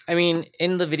 I mean,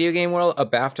 in the video game world, a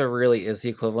BAFTA really is the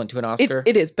equivalent to an Oscar.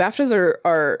 It is. BAFTAs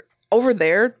are over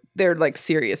there. They're like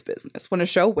serious business. When a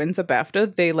show wins a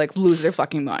BAFTA, they like lose their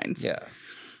fucking minds. Yeah.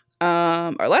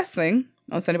 Our last thing,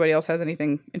 unless anybody else has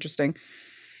anything interesting,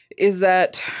 is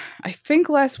that I think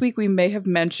last week we may have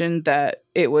mentioned that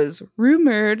it was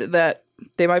rumored that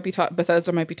they might be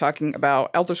Bethesda might be talking about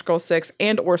Elder Scrolls 6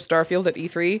 and or Starfield at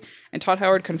E3, and Todd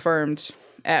Howard confirmed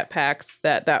at PAX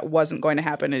that wasn't going to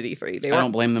happen at E3. I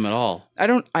don't blame them at all. I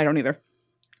don't either.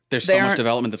 There's They so much aren't-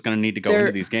 development that's going to need to go they're-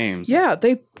 into these games. Yeah,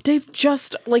 they've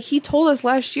just, like, he told us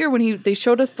last year when they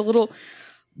showed us the little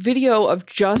video of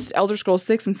just Elder Scrolls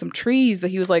 6 and some trees that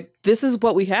he was like, this is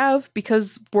what we have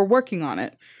because we're working on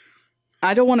it.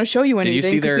 I don't want to show you Did you anything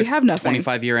see because their we have nothing.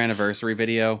 25-year anniversary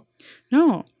video?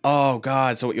 No. Oh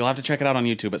God! So you'll have to check it out on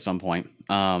YouTube at some point.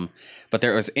 But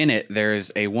there's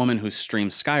a woman who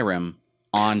streams Skyrim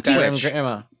on Skyrim Twitch.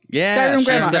 Grandma. Yeah, Skyrim She's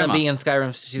Grandma. gonna be in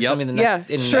Skyrim. She's Yep. gonna be the next.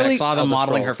 Yeah, in Shirley- I saw them Elder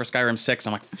modeling her Scrolls. for Skyrim 6.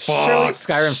 I'm like, Shirley- fuck.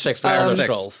 Skyrim 6. Skyrim Elder 6.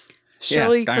 Scrolls.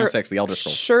 Shirley Skyrim 6, the Elder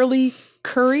Scrolls. Shirley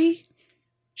Curry.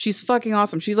 She's fucking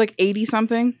awesome. She's like 80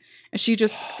 something, and she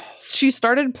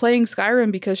started playing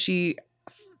Skyrim because she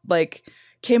like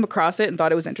came across it and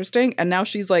thought it was interesting, and now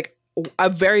she's like a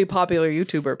very popular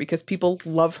YouTuber because people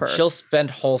love her. She'll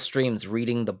spend whole streams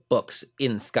reading the books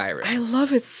in Skyrim. I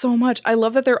love it so much. I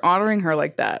love that they're honoring her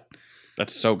like that.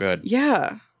 That's so good.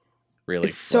 Yeah. Really.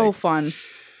 It's so like, fun.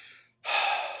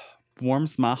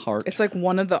 warms my heart. It's like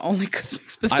one of the only good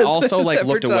things I Bethesda also has like ever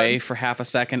looked done. away for half a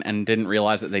second and didn't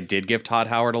realize that they did give Todd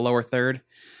Howard a lower third.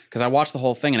 Because I watched the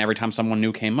whole thing, and every time someone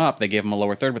new came up, they gave him a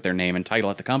lower third with their name and title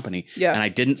at the company. Yeah. And I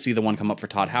didn't see the one come up for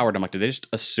Todd Howard. I'm like, did they just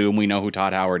assume we know who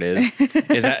Todd Howard is?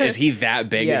 Is he that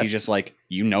big that he's Yes. just like,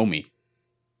 you know me?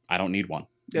 I don't need one.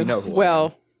 You know who I well,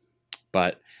 am.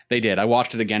 But they did. I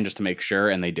watched it again just to make sure,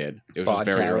 and they did. It was Bod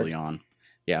just very Howard. early on.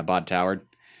 Yeah, Bod Howard.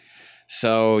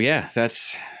 So yeah,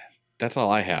 that's all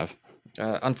I have.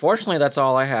 Unfortunately, that's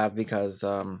all I have because,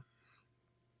 my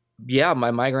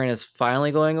migraine is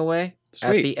finally going away at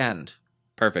Sweet. the end.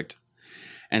 Perfect.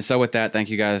 And so with that, thank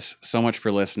you guys so much for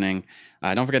listening.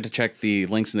 Don't forget to check the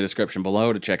links in the description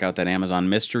below to check out that Amazon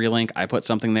mystery link. I put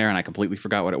something there and I completely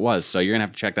forgot what it was. So you're going to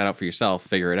have to check that out for yourself,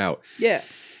 figure it out. yeah.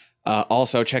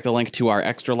 Also, check the link to our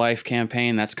Extra Life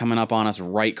campaign. That's coming up on us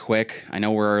right quick. I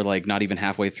know we're like not even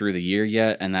halfway through the year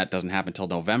yet, and that doesn't happen until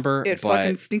November. It but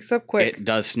fucking sneaks up quick. it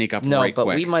does sneak up No, right but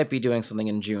quick. we might be doing something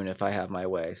in June if I have my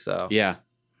way. So Yeah.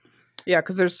 Yeah,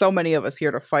 because there's so many of us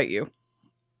here to fight you.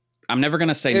 I'm never going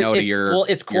to say no to It's- your, well,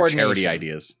 it's your charity coordination.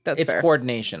 ideas. That's it's fair.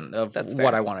 coordination of That's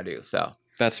what fair. I want to do. So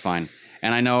That's fine.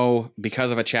 And I know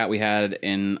because of a chat we had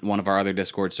in one of our other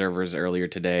Discord servers earlier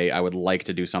today, I would like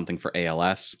to do something for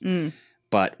ALS, Mm.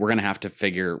 but we're going to have to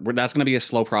that's going to be a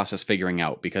slow process figuring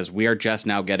out because we are just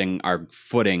now getting our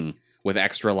footing with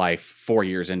Extra Life 4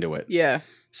 years into it. Yeah.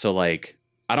 So like,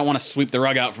 I don't want to sweep the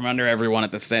rug out from under everyone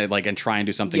at the same, like, and try and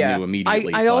do something Yeah. new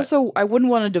immediately. I but- also I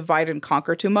wouldn't want to divide and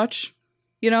conquer too much,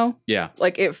 you know? yeah,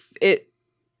 Like if it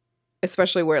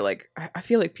especially where like I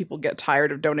feel like people get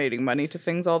tired of donating money to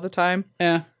things all the time.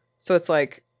 yeah, So it's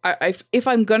like if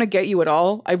I'm gonna get you at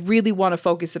all, I really want to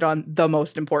focus it on the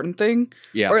most important thing,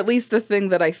 yeah, or at least the thing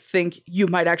that I think you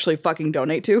might actually fucking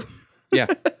donate to. yeah.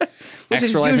 Which is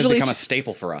Extra Life has usually become a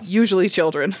staple for us. Usually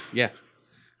children. Yeah,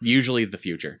 usually the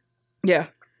future. Yeah.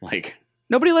 Like,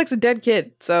 Nobody likes a dead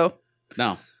kid, so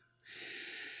no.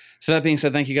 So that being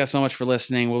said, thank you guys so much for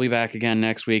listening. We'll be back again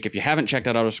next week. If you haven't checked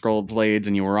out Outer Scroll Blades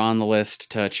and you were on the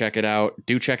list to check it out,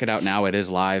 do check it out now. It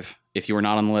is live. If you were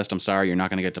not on the list, I'm sorry, you're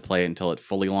not going to get to play it until it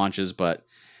fully launches. But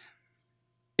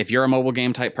if you're a mobile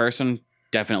game type person,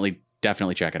 definitely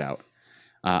check it out.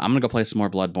 I'm going to go play some more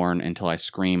Bloodborne until I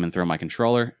scream and throw my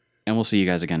controller. And we'll see you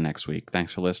guys again next week.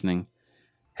 Thanks for listening.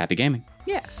 Happy gaming.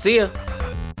 yeah. see ya.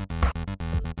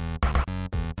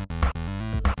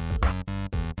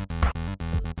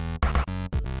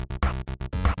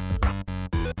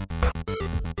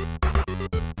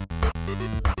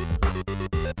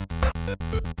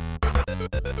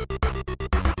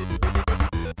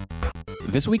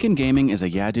 This Week in Gaming is a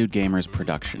Yeah Dude Gamers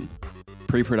production.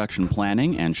 Pre-production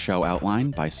planning and show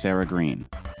outline by Sarah Green.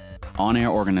 On-air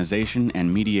organization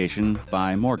and mediation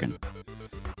by Morgan.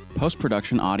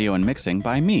 Post-production audio and mixing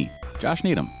by me, Josh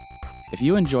Needham. If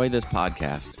you enjoy this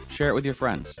podcast, share it with your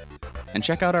friends. And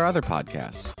check out our other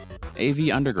podcasts.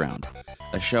 AV Underground,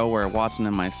 a show where Watson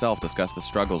and myself discuss the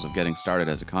struggles of getting started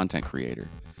as a content creator.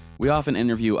 We often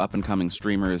interview up-and-coming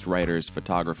streamers, writers,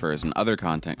 photographers, and other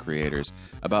content creators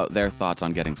about their thoughts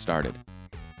on getting started.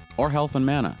 Or Health and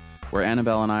Mana, where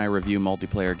Annabelle and I review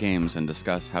multiplayer games and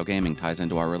discuss how gaming ties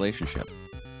into our relationship.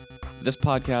 This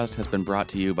podcast has been brought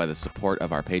to you by the support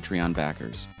of our Patreon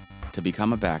backers. To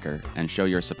become a backer and show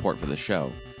your support for the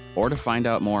show, or to find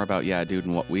out more about Yeah Dude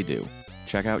and what we do,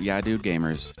 check out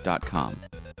yeahdudegamers.com.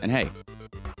 And hey,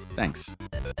 thanks.